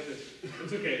 yeah,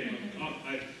 it's okay. I'll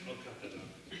cut that out.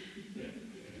 Yeah.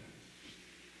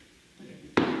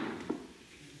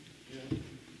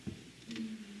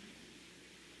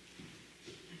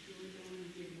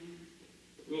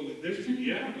 Well,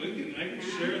 I can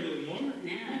share a little more.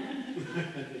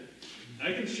 I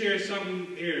can share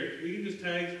something here. We can just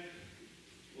tag.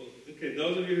 Well, okay,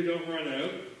 those of you who don't run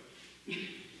out.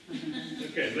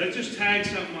 Okay, let's just tag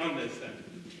something on this then.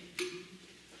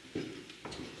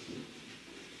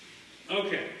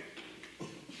 Okay.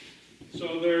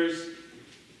 So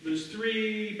there's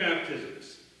 3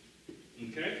 baptisms.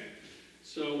 Okay?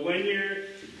 So when you're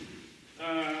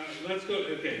let's go,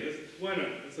 okay, why not?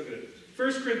 Let's look at it.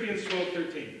 1 Corinthians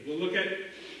 12:13. We'll look at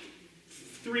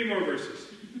 3 more verses.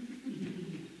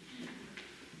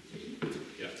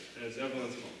 Yeah, and it's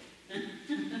Evelyn's fault. 1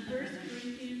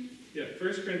 Corinthians. Yeah,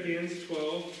 1 Corinthians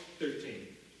 12:13.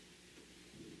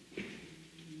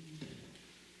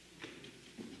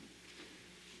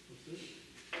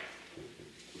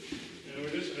 And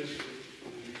we're just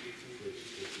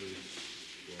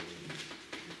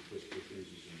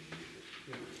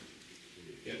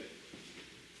yeah.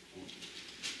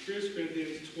 1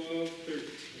 Corinthians 12:13.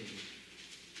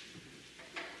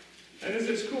 And this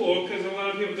is cool because a lot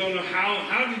of people don't know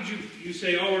how did you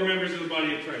say, oh, we're members of the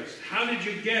body of Christ. How did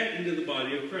you get into the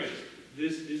body of Christ?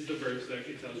 This is the verse that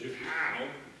actually tells you how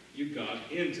you got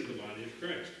into the body of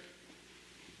Christ.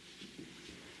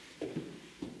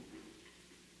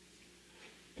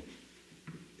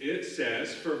 it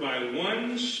says, "For by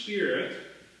one Spirit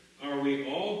are we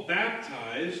all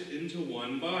baptized into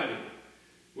one body,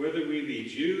 whether we be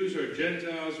Jews or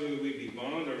Gentiles, whether we be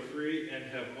bond or free, and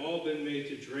have all been made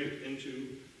to drink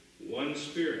into one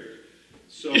Spirit."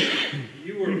 So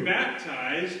you were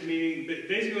baptized, meaning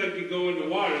basically like you go into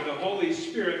water, the Holy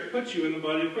Spirit puts you in the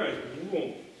body of Christ.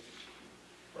 Boom.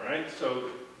 Right? So,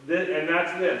 and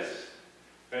that's this.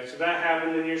 Right? So that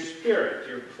happened in your spirit,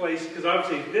 your place, because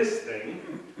obviously this thing,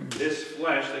 this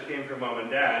flesh that came from mom and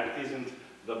dad, isn't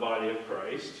the body of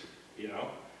Christ. You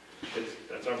know,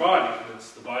 that's our body.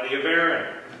 It's the body of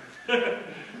Aaron.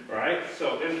 Right?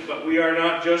 So, but we are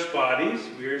not just bodies.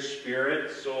 We are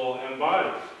spirit, soul, and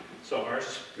body. So our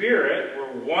spirit,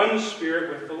 we're one spirit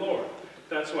with the Lord.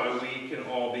 That's why we can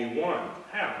all be one.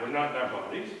 How? We're not in our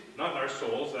bodies, not in our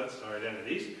souls, that's our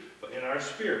identities, but in our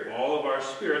spirit. All of our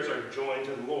spirits are joined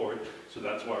to the Lord, so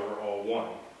that's why we're all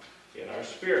one in our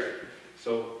spirit.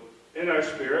 So in our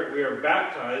spirit, we are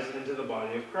baptized into the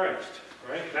body of Christ.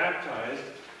 Right? Baptized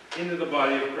into the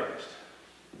body of Christ.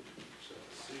 So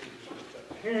let's see, just put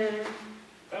that here.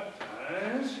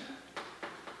 Baptized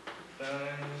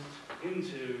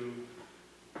into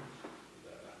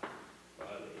the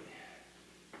body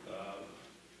of...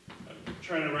 I'm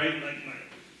trying to write like my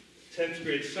 10th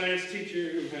grade science teacher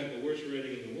who had the worst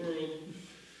writing in the world.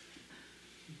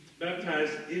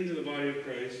 Baptized into the body of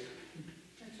Christ.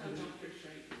 That's how doctors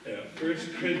write. Yeah, 1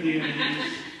 Corinthians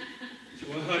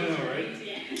 12, I know, right?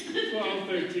 12,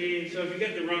 13. So if you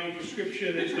get the wrong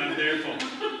prescription, it's not their fault.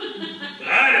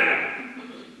 I don't know.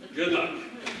 Good luck.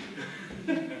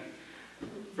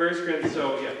 1 Corinthians,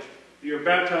 so yeah, you're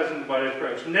baptized in the body of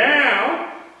Christ.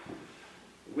 Now,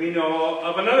 we know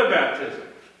of another baptism,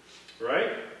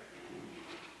 right?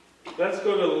 Let's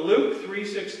go to Luke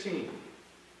 3:16.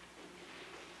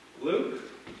 Luke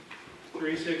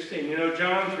 3:16. You know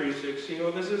John 3:16.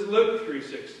 Well, this is Luke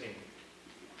 3:16.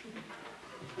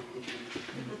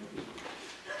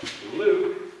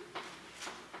 Luke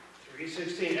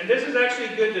 3:16. And this is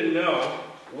actually good to know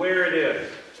where it is.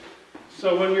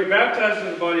 So when you're baptized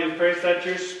in the body of Christ, that's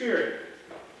your spirit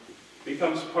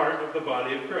becomes part of the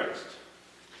body of Christ.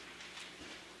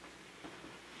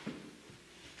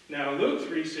 Now Luke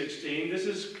 3:16, this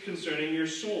is concerning your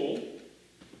soul.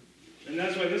 And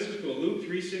that's why this is cool. Luke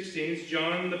 3:16 is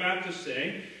John the Baptist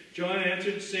saying, "John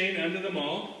answered, saying unto them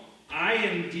all, I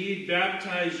indeed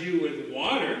baptize you with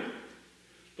water,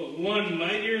 but one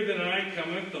mightier than I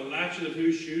cometh, the latchet of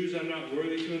whose shoes I'm not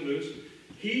worthy to unloose.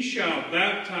 He shall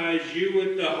baptize you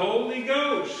with the Holy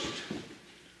Ghost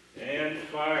and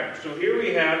fire." So here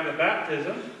we have the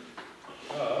baptism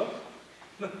of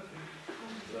the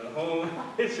Holy...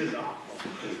 This is awful.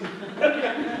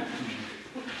 It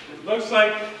looks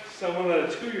like someone let a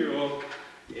 2-year-old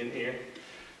in here.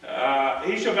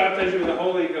 He shall baptize you with the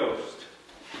Holy Ghost.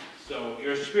 So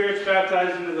your spirit's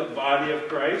baptized into the body of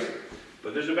Christ,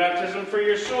 but there's a baptism for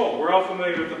your soul. We're all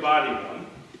familiar with the body one.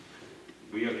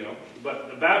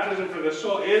 But the baptism for the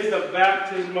soul is the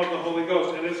baptism of the Holy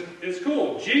Ghost. And it's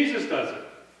cool. Jesus does it.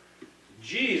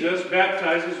 Jesus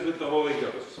baptizes with the Holy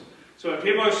Ghost. So when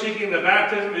people are seeking the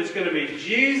baptism, it's going to be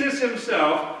Jesus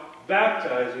himself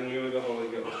baptizing you with the Holy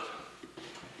Ghost.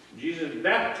 Jesus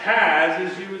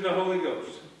baptizes you with the Holy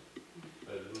Ghost.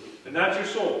 And that's your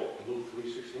soul. Luke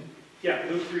 3:16? Yeah,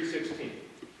 Luke 3:16.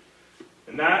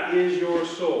 And that is your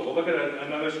soul. We'll look at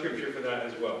another scripture for that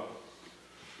as well.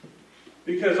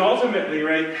 Because ultimately,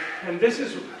 right, and this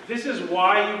is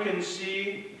why you can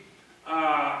see,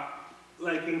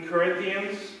 like in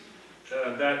Corinthians,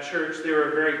 that church, they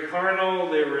were very carnal,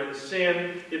 they were in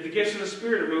sin, yet the gifts of the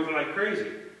Spirit are moving like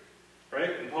crazy,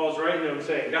 right? And Paul's writing to them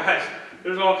saying, guys,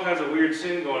 there's all kinds of weird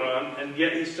sin going on, and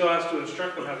yet he still has to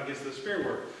instruct them how the gifts of the Spirit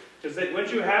work. Because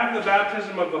once you have the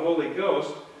baptism of the Holy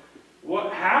Ghost,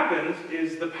 what happens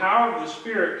is the power of the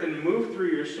Spirit can move through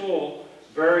your soul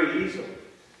very easily,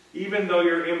 even though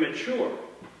you're immature,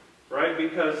 right?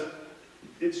 Because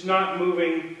it's not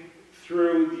moving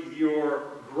through your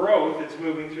growth, it's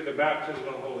moving through the baptism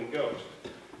of the Holy Ghost.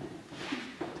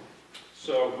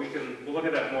 So we'll look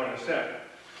at that more in a sec.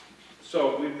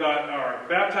 So we've got our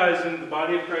baptized in the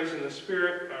body of Christ in the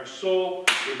Spirit, our soul,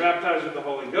 we're baptized with the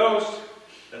Holy Ghost.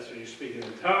 That's when you're speaking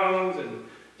in tongues, and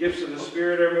gifts of the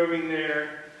Spirit are moving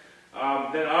there.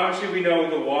 Then obviously we know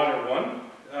the water one.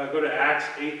 Go to Acts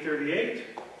 8:38.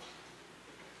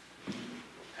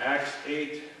 Acts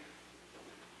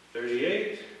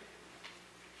 8:38.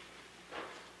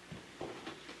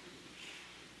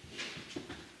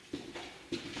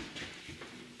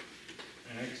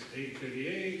 Acts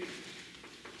 8:38.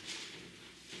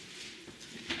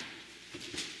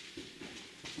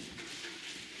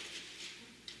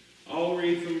 I'll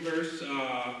read from verse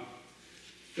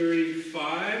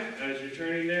 35, as you're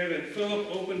turning there, then Philip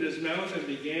opened his mouth and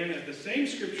began at the same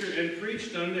scripture and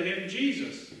preached unto him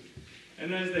Jesus.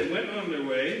 And as they went on their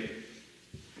way,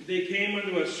 they came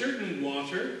unto a certain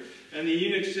water, and the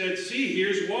eunuch said, See,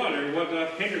 here's water, what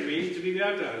doth hinder me to be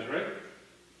baptized, right?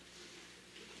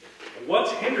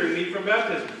 What's hindering me from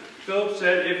baptism? Philip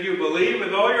said, If you believe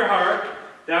with all your heart,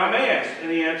 thou mayest. And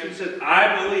he answered and said,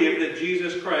 I believe that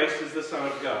Jesus Christ is the Son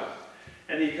of God.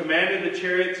 And he commanded the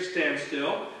chariot to stand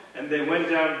still, and they went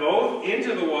down both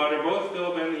into the water, both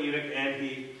Philip and the eunuch, and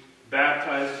he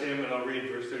baptized him. And I'll read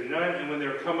verse 39. And when they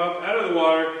were come up out of the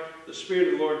water, the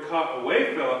Spirit of the Lord caught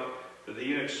away Philip, but the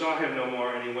eunuch saw him no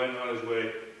more, and he went on his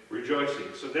way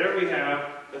rejoicing. So there we have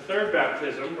the third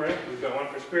baptism, right? We've got one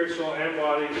for spirit, soul, and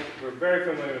body. We're very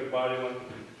familiar with the body one.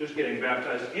 Just getting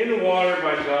baptized in water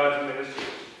by God's ministers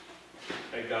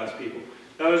and God's people.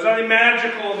 Now, there's nothing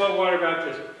magical about water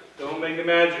baptism. Don't make it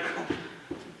magical.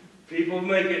 People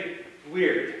make it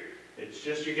weird. It's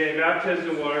just you're getting baptized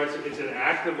in water. It's an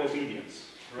act of obedience,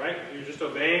 right? You're just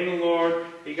obeying the Lord.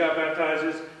 He got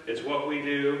baptized. It's what we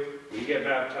do. We get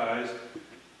baptized.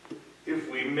 If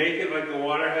we make it like the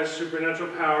water has supernatural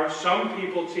power, some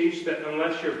people teach that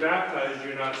unless you're baptized,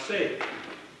 you're not saved.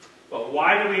 But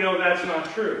why do we know that's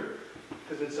not true?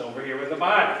 Because it's over here with the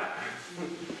body.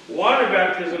 Water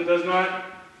baptism does not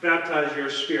baptize your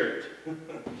spirit.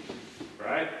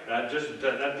 Right? That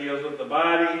deals with the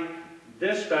body.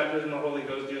 This baptism of the Holy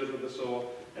Ghost deals with the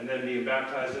soul. And then being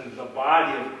baptized into the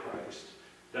body of Christ,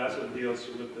 that's what deals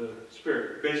with the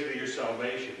spirit. Basically your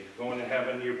salvation. You're going to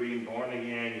heaven, you're being born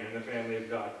again, you're in the family of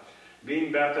God.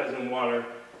 Being baptized in water,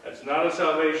 that's not a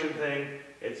salvation thing.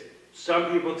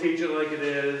 Some people teach it like it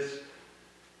is.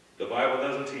 The Bible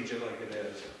doesn't teach it like it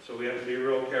is. So we have to be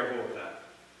real careful with that.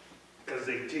 Because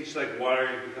they teach like water,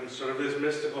 it becomes sort of this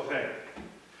mystical thing.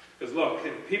 Because look,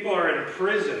 if people are in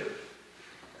prison,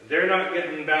 they're not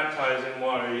getting baptized in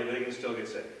water, yet they can still get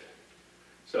saved.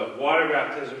 So water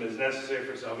baptism is necessary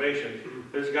for salvation.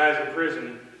 There's guys in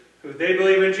prison who they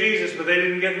believe in Jesus, but they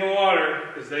didn't get in the water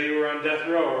because they were on death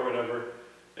row or whatever.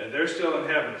 And they're still in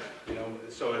heaven, you know.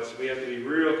 So we have to be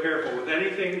real careful with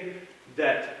anything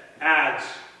that adds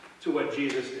to what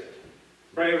Jesus did.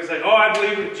 Right? It was like, oh, I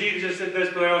believe that Jesus did this,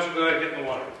 but I also got to get in the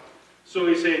water. So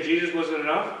we say Jesus wasn't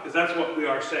enough? Because that's what we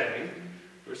are saying.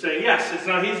 We're saying, yes,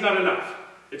 he's not enough.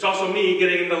 It's also me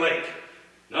getting in the lake.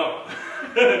 No.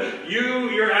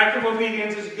 Your act of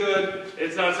obedience is good.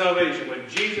 It's not salvation. When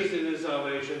Jesus did his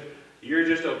salvation, you're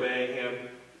just obeying him.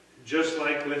 Just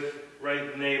like with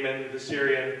Naaman, the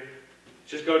Syrian.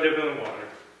 Just go dip in the water.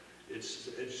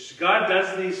 God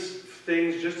does these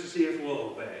things just to see if we'll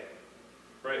obey.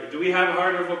 Right? Do we have a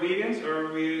heart of obedience, or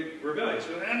are we rebellious?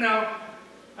 No,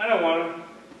 I don't want to.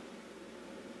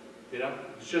 You know,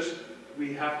 it's just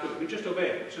we just obey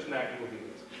it. It's just an act of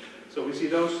obedience. So we see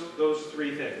those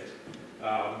three things.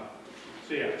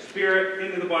 So yeah, spirit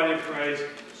into the body of Christ,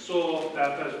 soul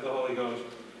baptized with the Holy Ghost,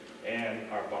 and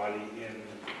our body in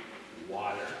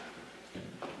water.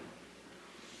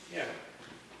 Yeah,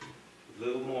 a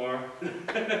little more,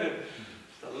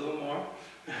 just a little more.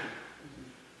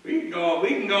 We can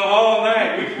go all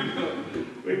night.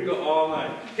 We can go all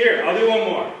night. Here, I'll do one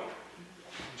more,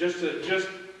 just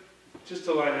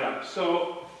to line it up.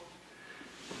 So,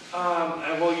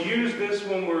 and we'll use this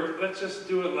when let's just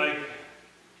do it like,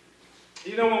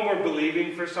 you know, when we're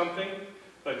believing for something.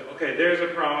 Like, okay, there's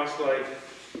a promise. Like,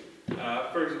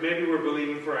 for example, maybe we're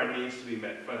believing for our needs to be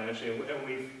met financially,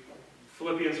 and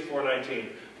Philippians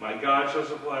 4:19. My God shall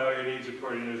supply all your needs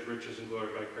according to his riches and glory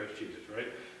by Christ Jesus, right?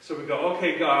 So we go,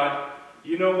 okay, God,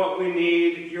 you know what we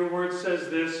need. Your word says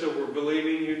this, so we're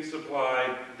believing you'd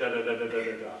supply,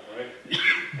 right?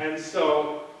 And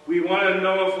so we want to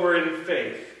know if we're in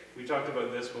faith. We talked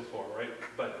about this before, right?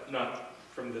 But not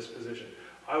from this position.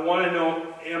 I want to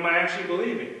know, am I actually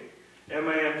believing? Am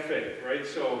I in faith, right?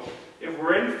 So if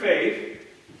we're in faith,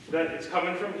 that it's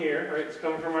coming from here, right? It's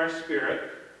coming from our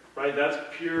spirit. Right? That's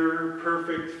pure,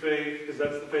 perfect faith, because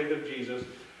that's the faith of Jesus.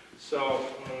 So,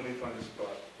 let me find a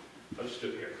spot. I'll just do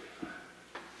it here.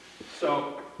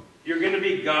 So, you're going to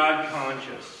be God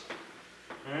conscious.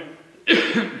 Right?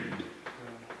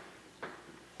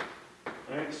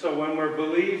 Right? So when we're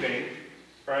believing,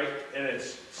 right, and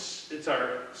it's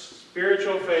our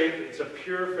spiritual faith, it's a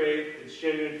pure faith, it's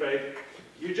genuine faith,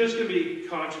 you're just going to be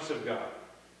conscious of God.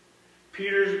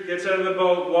 Peter gets out of the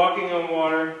boat, walking on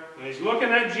water, and he's looking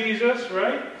at Jesus,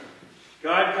 right?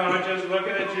 God conscious,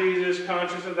 looking at Jesus,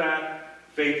 conscious of that.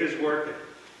 Faith is working.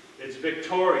 It's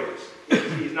victorious.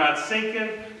 He's not sinking.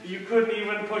 You couldn't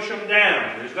even push him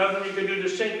down. There's nothing you can do to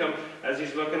sink him as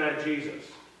he's looking at Jesus.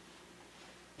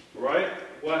 Right?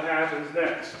 what happens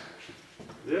next?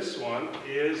 This one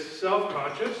is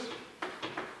self-conscious.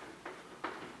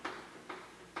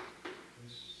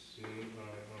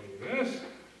 This.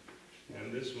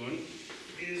 And this one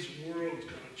is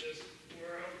world-conscious.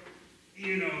 World.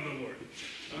 You know the word.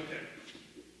 Okay.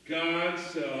 God,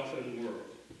 self, and world.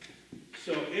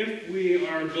 So if we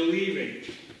are believing,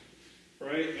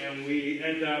 right, and we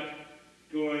end up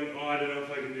going, oh, I don't know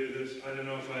if I can do this, I don't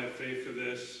know if I have faith for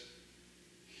this,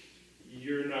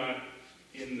 you're not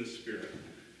in the Spirit.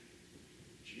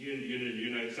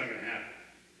 You're not, it's not going to happen.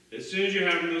 As soon as you're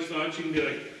having those thoughts, you can be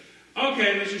like,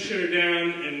 okay, let's just shut her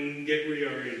down and get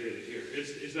reoriented here.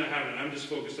 It's not happening. I'm just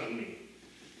focused on me.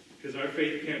 Because our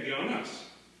faith can't be on us.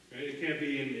 Right? It can't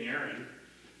be in Aaron.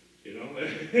 You know?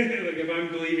 Like if I'm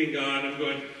believing God, I'm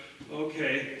going,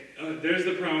 okay, there's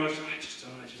the promise. I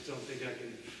just don't think I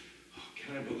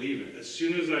can I believe it? As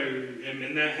soon as I am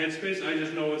in that headspace, I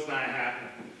just know it's not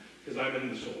happening. Because I'm in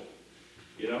the soul.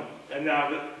 You know? And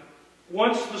now,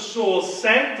 once the soul's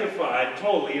sanctified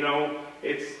totally, you know,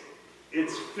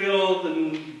 it's filled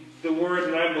in the Word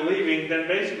and I'm believing, then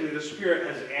basically the Spirit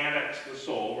has annexed the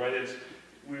soul, right?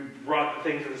 We've brought the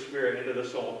things of the Spirit into the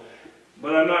soul.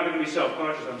 But I'm not going to be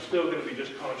self-conscious. I'm still going to be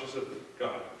just conscious of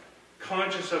God.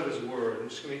 Conscious of His Word. I'm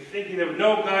just going to be thinking of,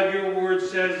 no, God, your Word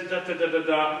says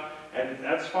da-da-da-da-da. And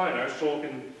that's fine. Our soul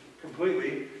can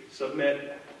completely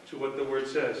submit to what the Word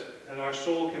says. And our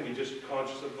soul can be just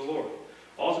conscious of the Lord.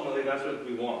 Ultimately, that's what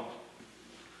we want.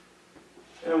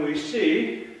 And we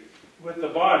see, with the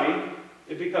body,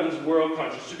 it becomes world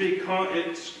conscious.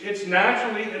 It's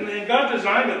naturally, and God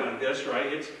designed it like this, right?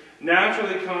 It's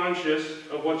naturally conscious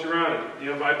of what's around it. You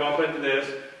know, if I bump into this,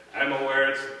 I'm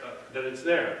aware that it's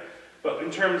there. But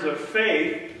in terms of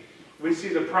faith, we see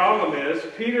the problem is,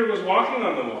 Peter was walking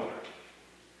on the water.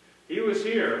 He was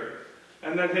here,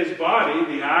 and then his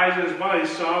body, the eyes of his body,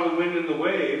 saw the wind and the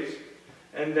waves,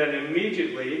 and then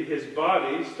immediately his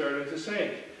body started to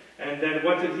sink. And then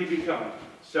what did he become?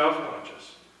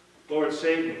 Self-conscious. Lord,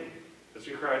 save me. As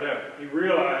he cried out. He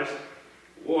realized,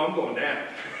 well, I'm going down.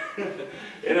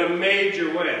 In a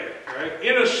major way. Right?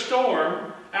 In a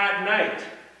storm at night.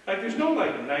 Like there's no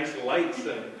like nice lights.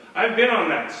 I've been on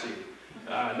that sea.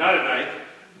 Not at night,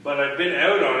 but I've been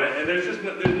out on it, and there's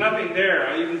nothing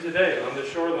there, even today, on the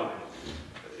shoreline.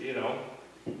 You know.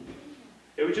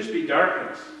 It would just be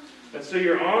darkness. And so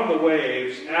you're on the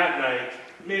waves at night.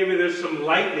 Maybe there's some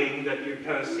lightning that you're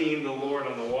kind of seeing the Lord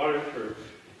on the water through.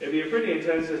 It'd be a pretty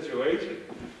intense situation.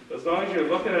 But as long as you're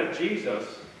looking at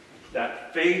Jesus,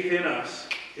 that faith in us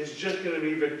is just going to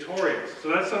be victorious. So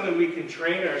that's something we can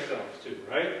train ourselves to,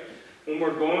 right? When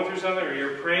we're going through something, or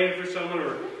you're praying for someone,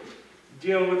 or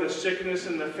dealing with a sickness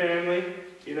in the family,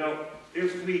 you know,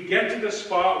 if we get to the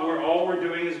spot where all we're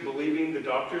doing is believing the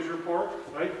doctor's report,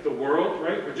 right? The world,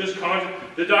 right? We're just conscious.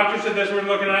 The doctor said this, we're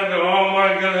looking at it and go, oh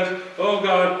my goodness, oh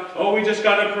God, oh we just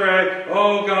got to pray,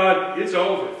 oh God, it's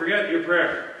over. Forget your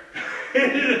prayer.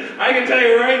 I can tell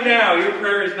you right now, your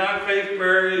prayer is not faith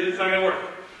prayer, it's not going to work.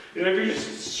 You know, if you're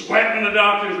just sweating the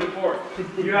doctor's report,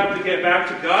 you have to get back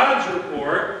to God's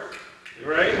report,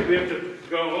 right? We have to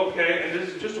go, okay, and this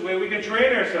is just a way we can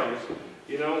train ourselves.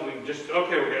 You know, we just,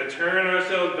 okay, we're going to turn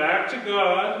ourselves back to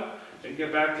God and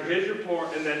get back to His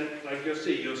report, and then, like you'll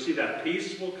see that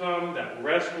peace will come, that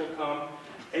rest will come,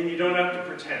 and you don't have to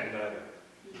pretend either.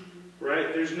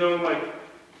 Right? There's no, like,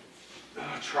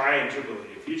 trying to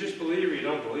believe. You just believe or you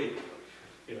don't believe.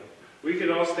 You know, we could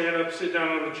all stand up, sit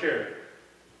down on a chair.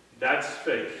 That's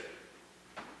faith.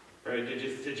 Right? Did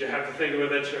you have to think about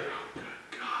that chair? Oh,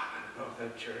 God, I don't know if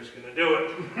that chair is going to do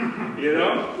it. You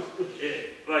know?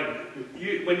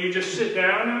 When you just sit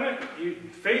down on it,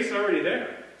 faith's already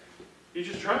there. You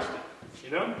just trust it.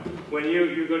 You know? When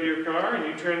you go to your car and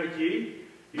you turn the key,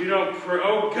 you don't pray,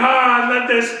 oh God, let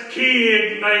this key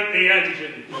ignite the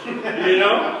engine. You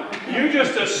know? You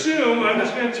just assume, I'm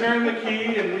just going to turn the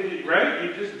key, and right?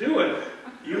 You just do it.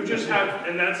 You just have,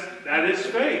 and that is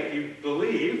faith. You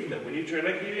believe that when you turn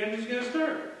the key, the engine's going to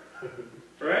start.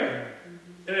 Right?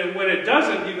 And then when it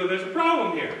doesn't, you go, there's a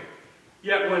problem here.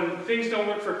 Yet when things don't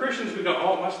work for Christians, we go,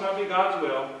 oh, it must not be God's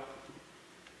will.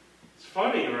 It's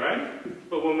funny, right?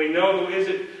 But when we know,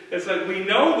 it's like we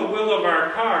know the will of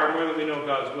our car more than we know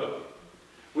God's will.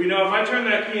 We know if I turn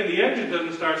that key and the engine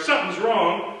doesn't start, something's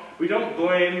wrong. We don't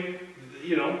blame,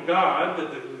 you know, God,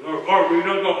 or we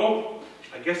don't go, oh,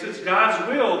 I guess it's God's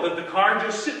will that the car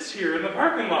just sits here in the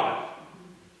parking lot.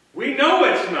 We know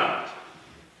it's not.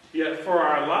 Yet for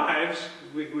our lives,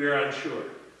 we are unsure.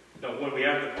 Now, when we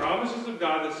have the promises of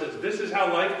God that says this is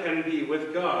how life can be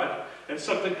with God, and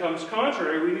something comes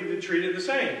contrary, we need to treat it the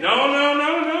same.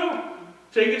 No.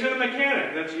 Take it to the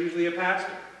mechanic. That's usually a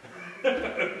pastor.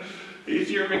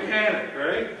 He's your mechanic,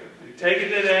 right? You take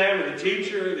it to them, or the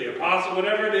teacher, the apostle,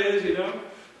 whatever it is, you know.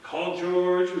 Call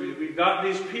George. We've got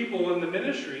these people in the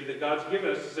ministry that God's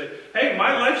given us to say, hey,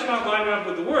 my life's not lining up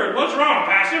with the Word. What's wrong,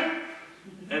 Pastor?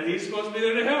 And he's supposed to be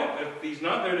there to help. If he's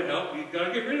not there to help, you've got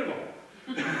to get rid of him.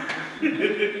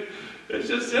 It's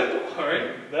just simple, all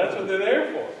right? That's what they're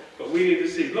there for. But we need to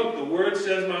see, look, the Word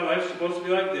says my life's supposed to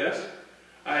be like this.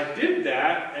 I did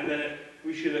that, and then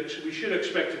we should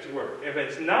expect it to work. If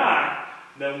it's not,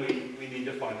 then we need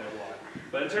to find out why.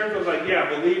 But in terms of like, yeah,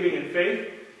 believing in faith,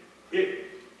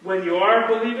 when you are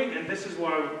believing, and this is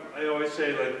why I always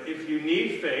say, like, if you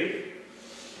need faith,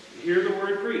 hear the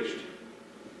Word preached.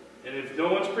 And if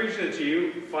no one's preaching it to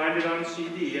you, find it on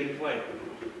CD and play it.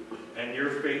 And your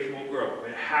faith will grow.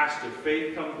 It has to.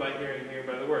 Faith comes by hearing, hearing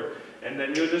by the Word. And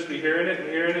then you'll just be hearing it and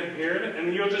hearing it and hearing it,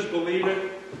 and you'll just believe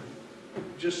it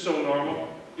just so normal.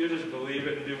 You'll just believe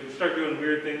it and start doing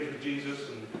weird things with Jesus.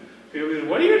 And people will be like,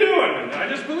 what are you doing? And I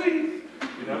just believe.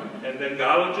 You know? And then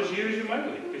God will just use you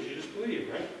mightily because you just believe,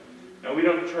 right? Now we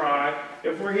don't try.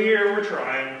 If we're here, we're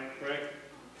trying, right?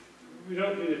 We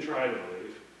don't need to try to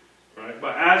believe, right?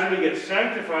 But as we get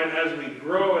sanctified, as we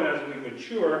grow, and as we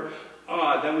mature,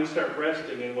 then we start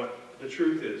resting in what the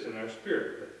truth is in our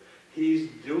spirit. He's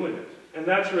doing it. And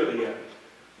that's really it.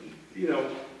 You know,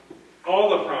 all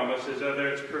the promises, whether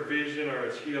it's provision or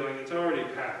it's healing, it's already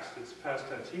past. It's past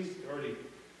tense. He's already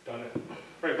done it.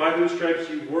 Right, by whose stripes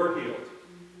you were healed.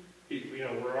 You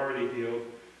know, we're already healed.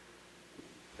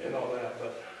 And all that,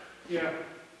 but, yeah.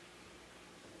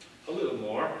 A little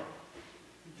more.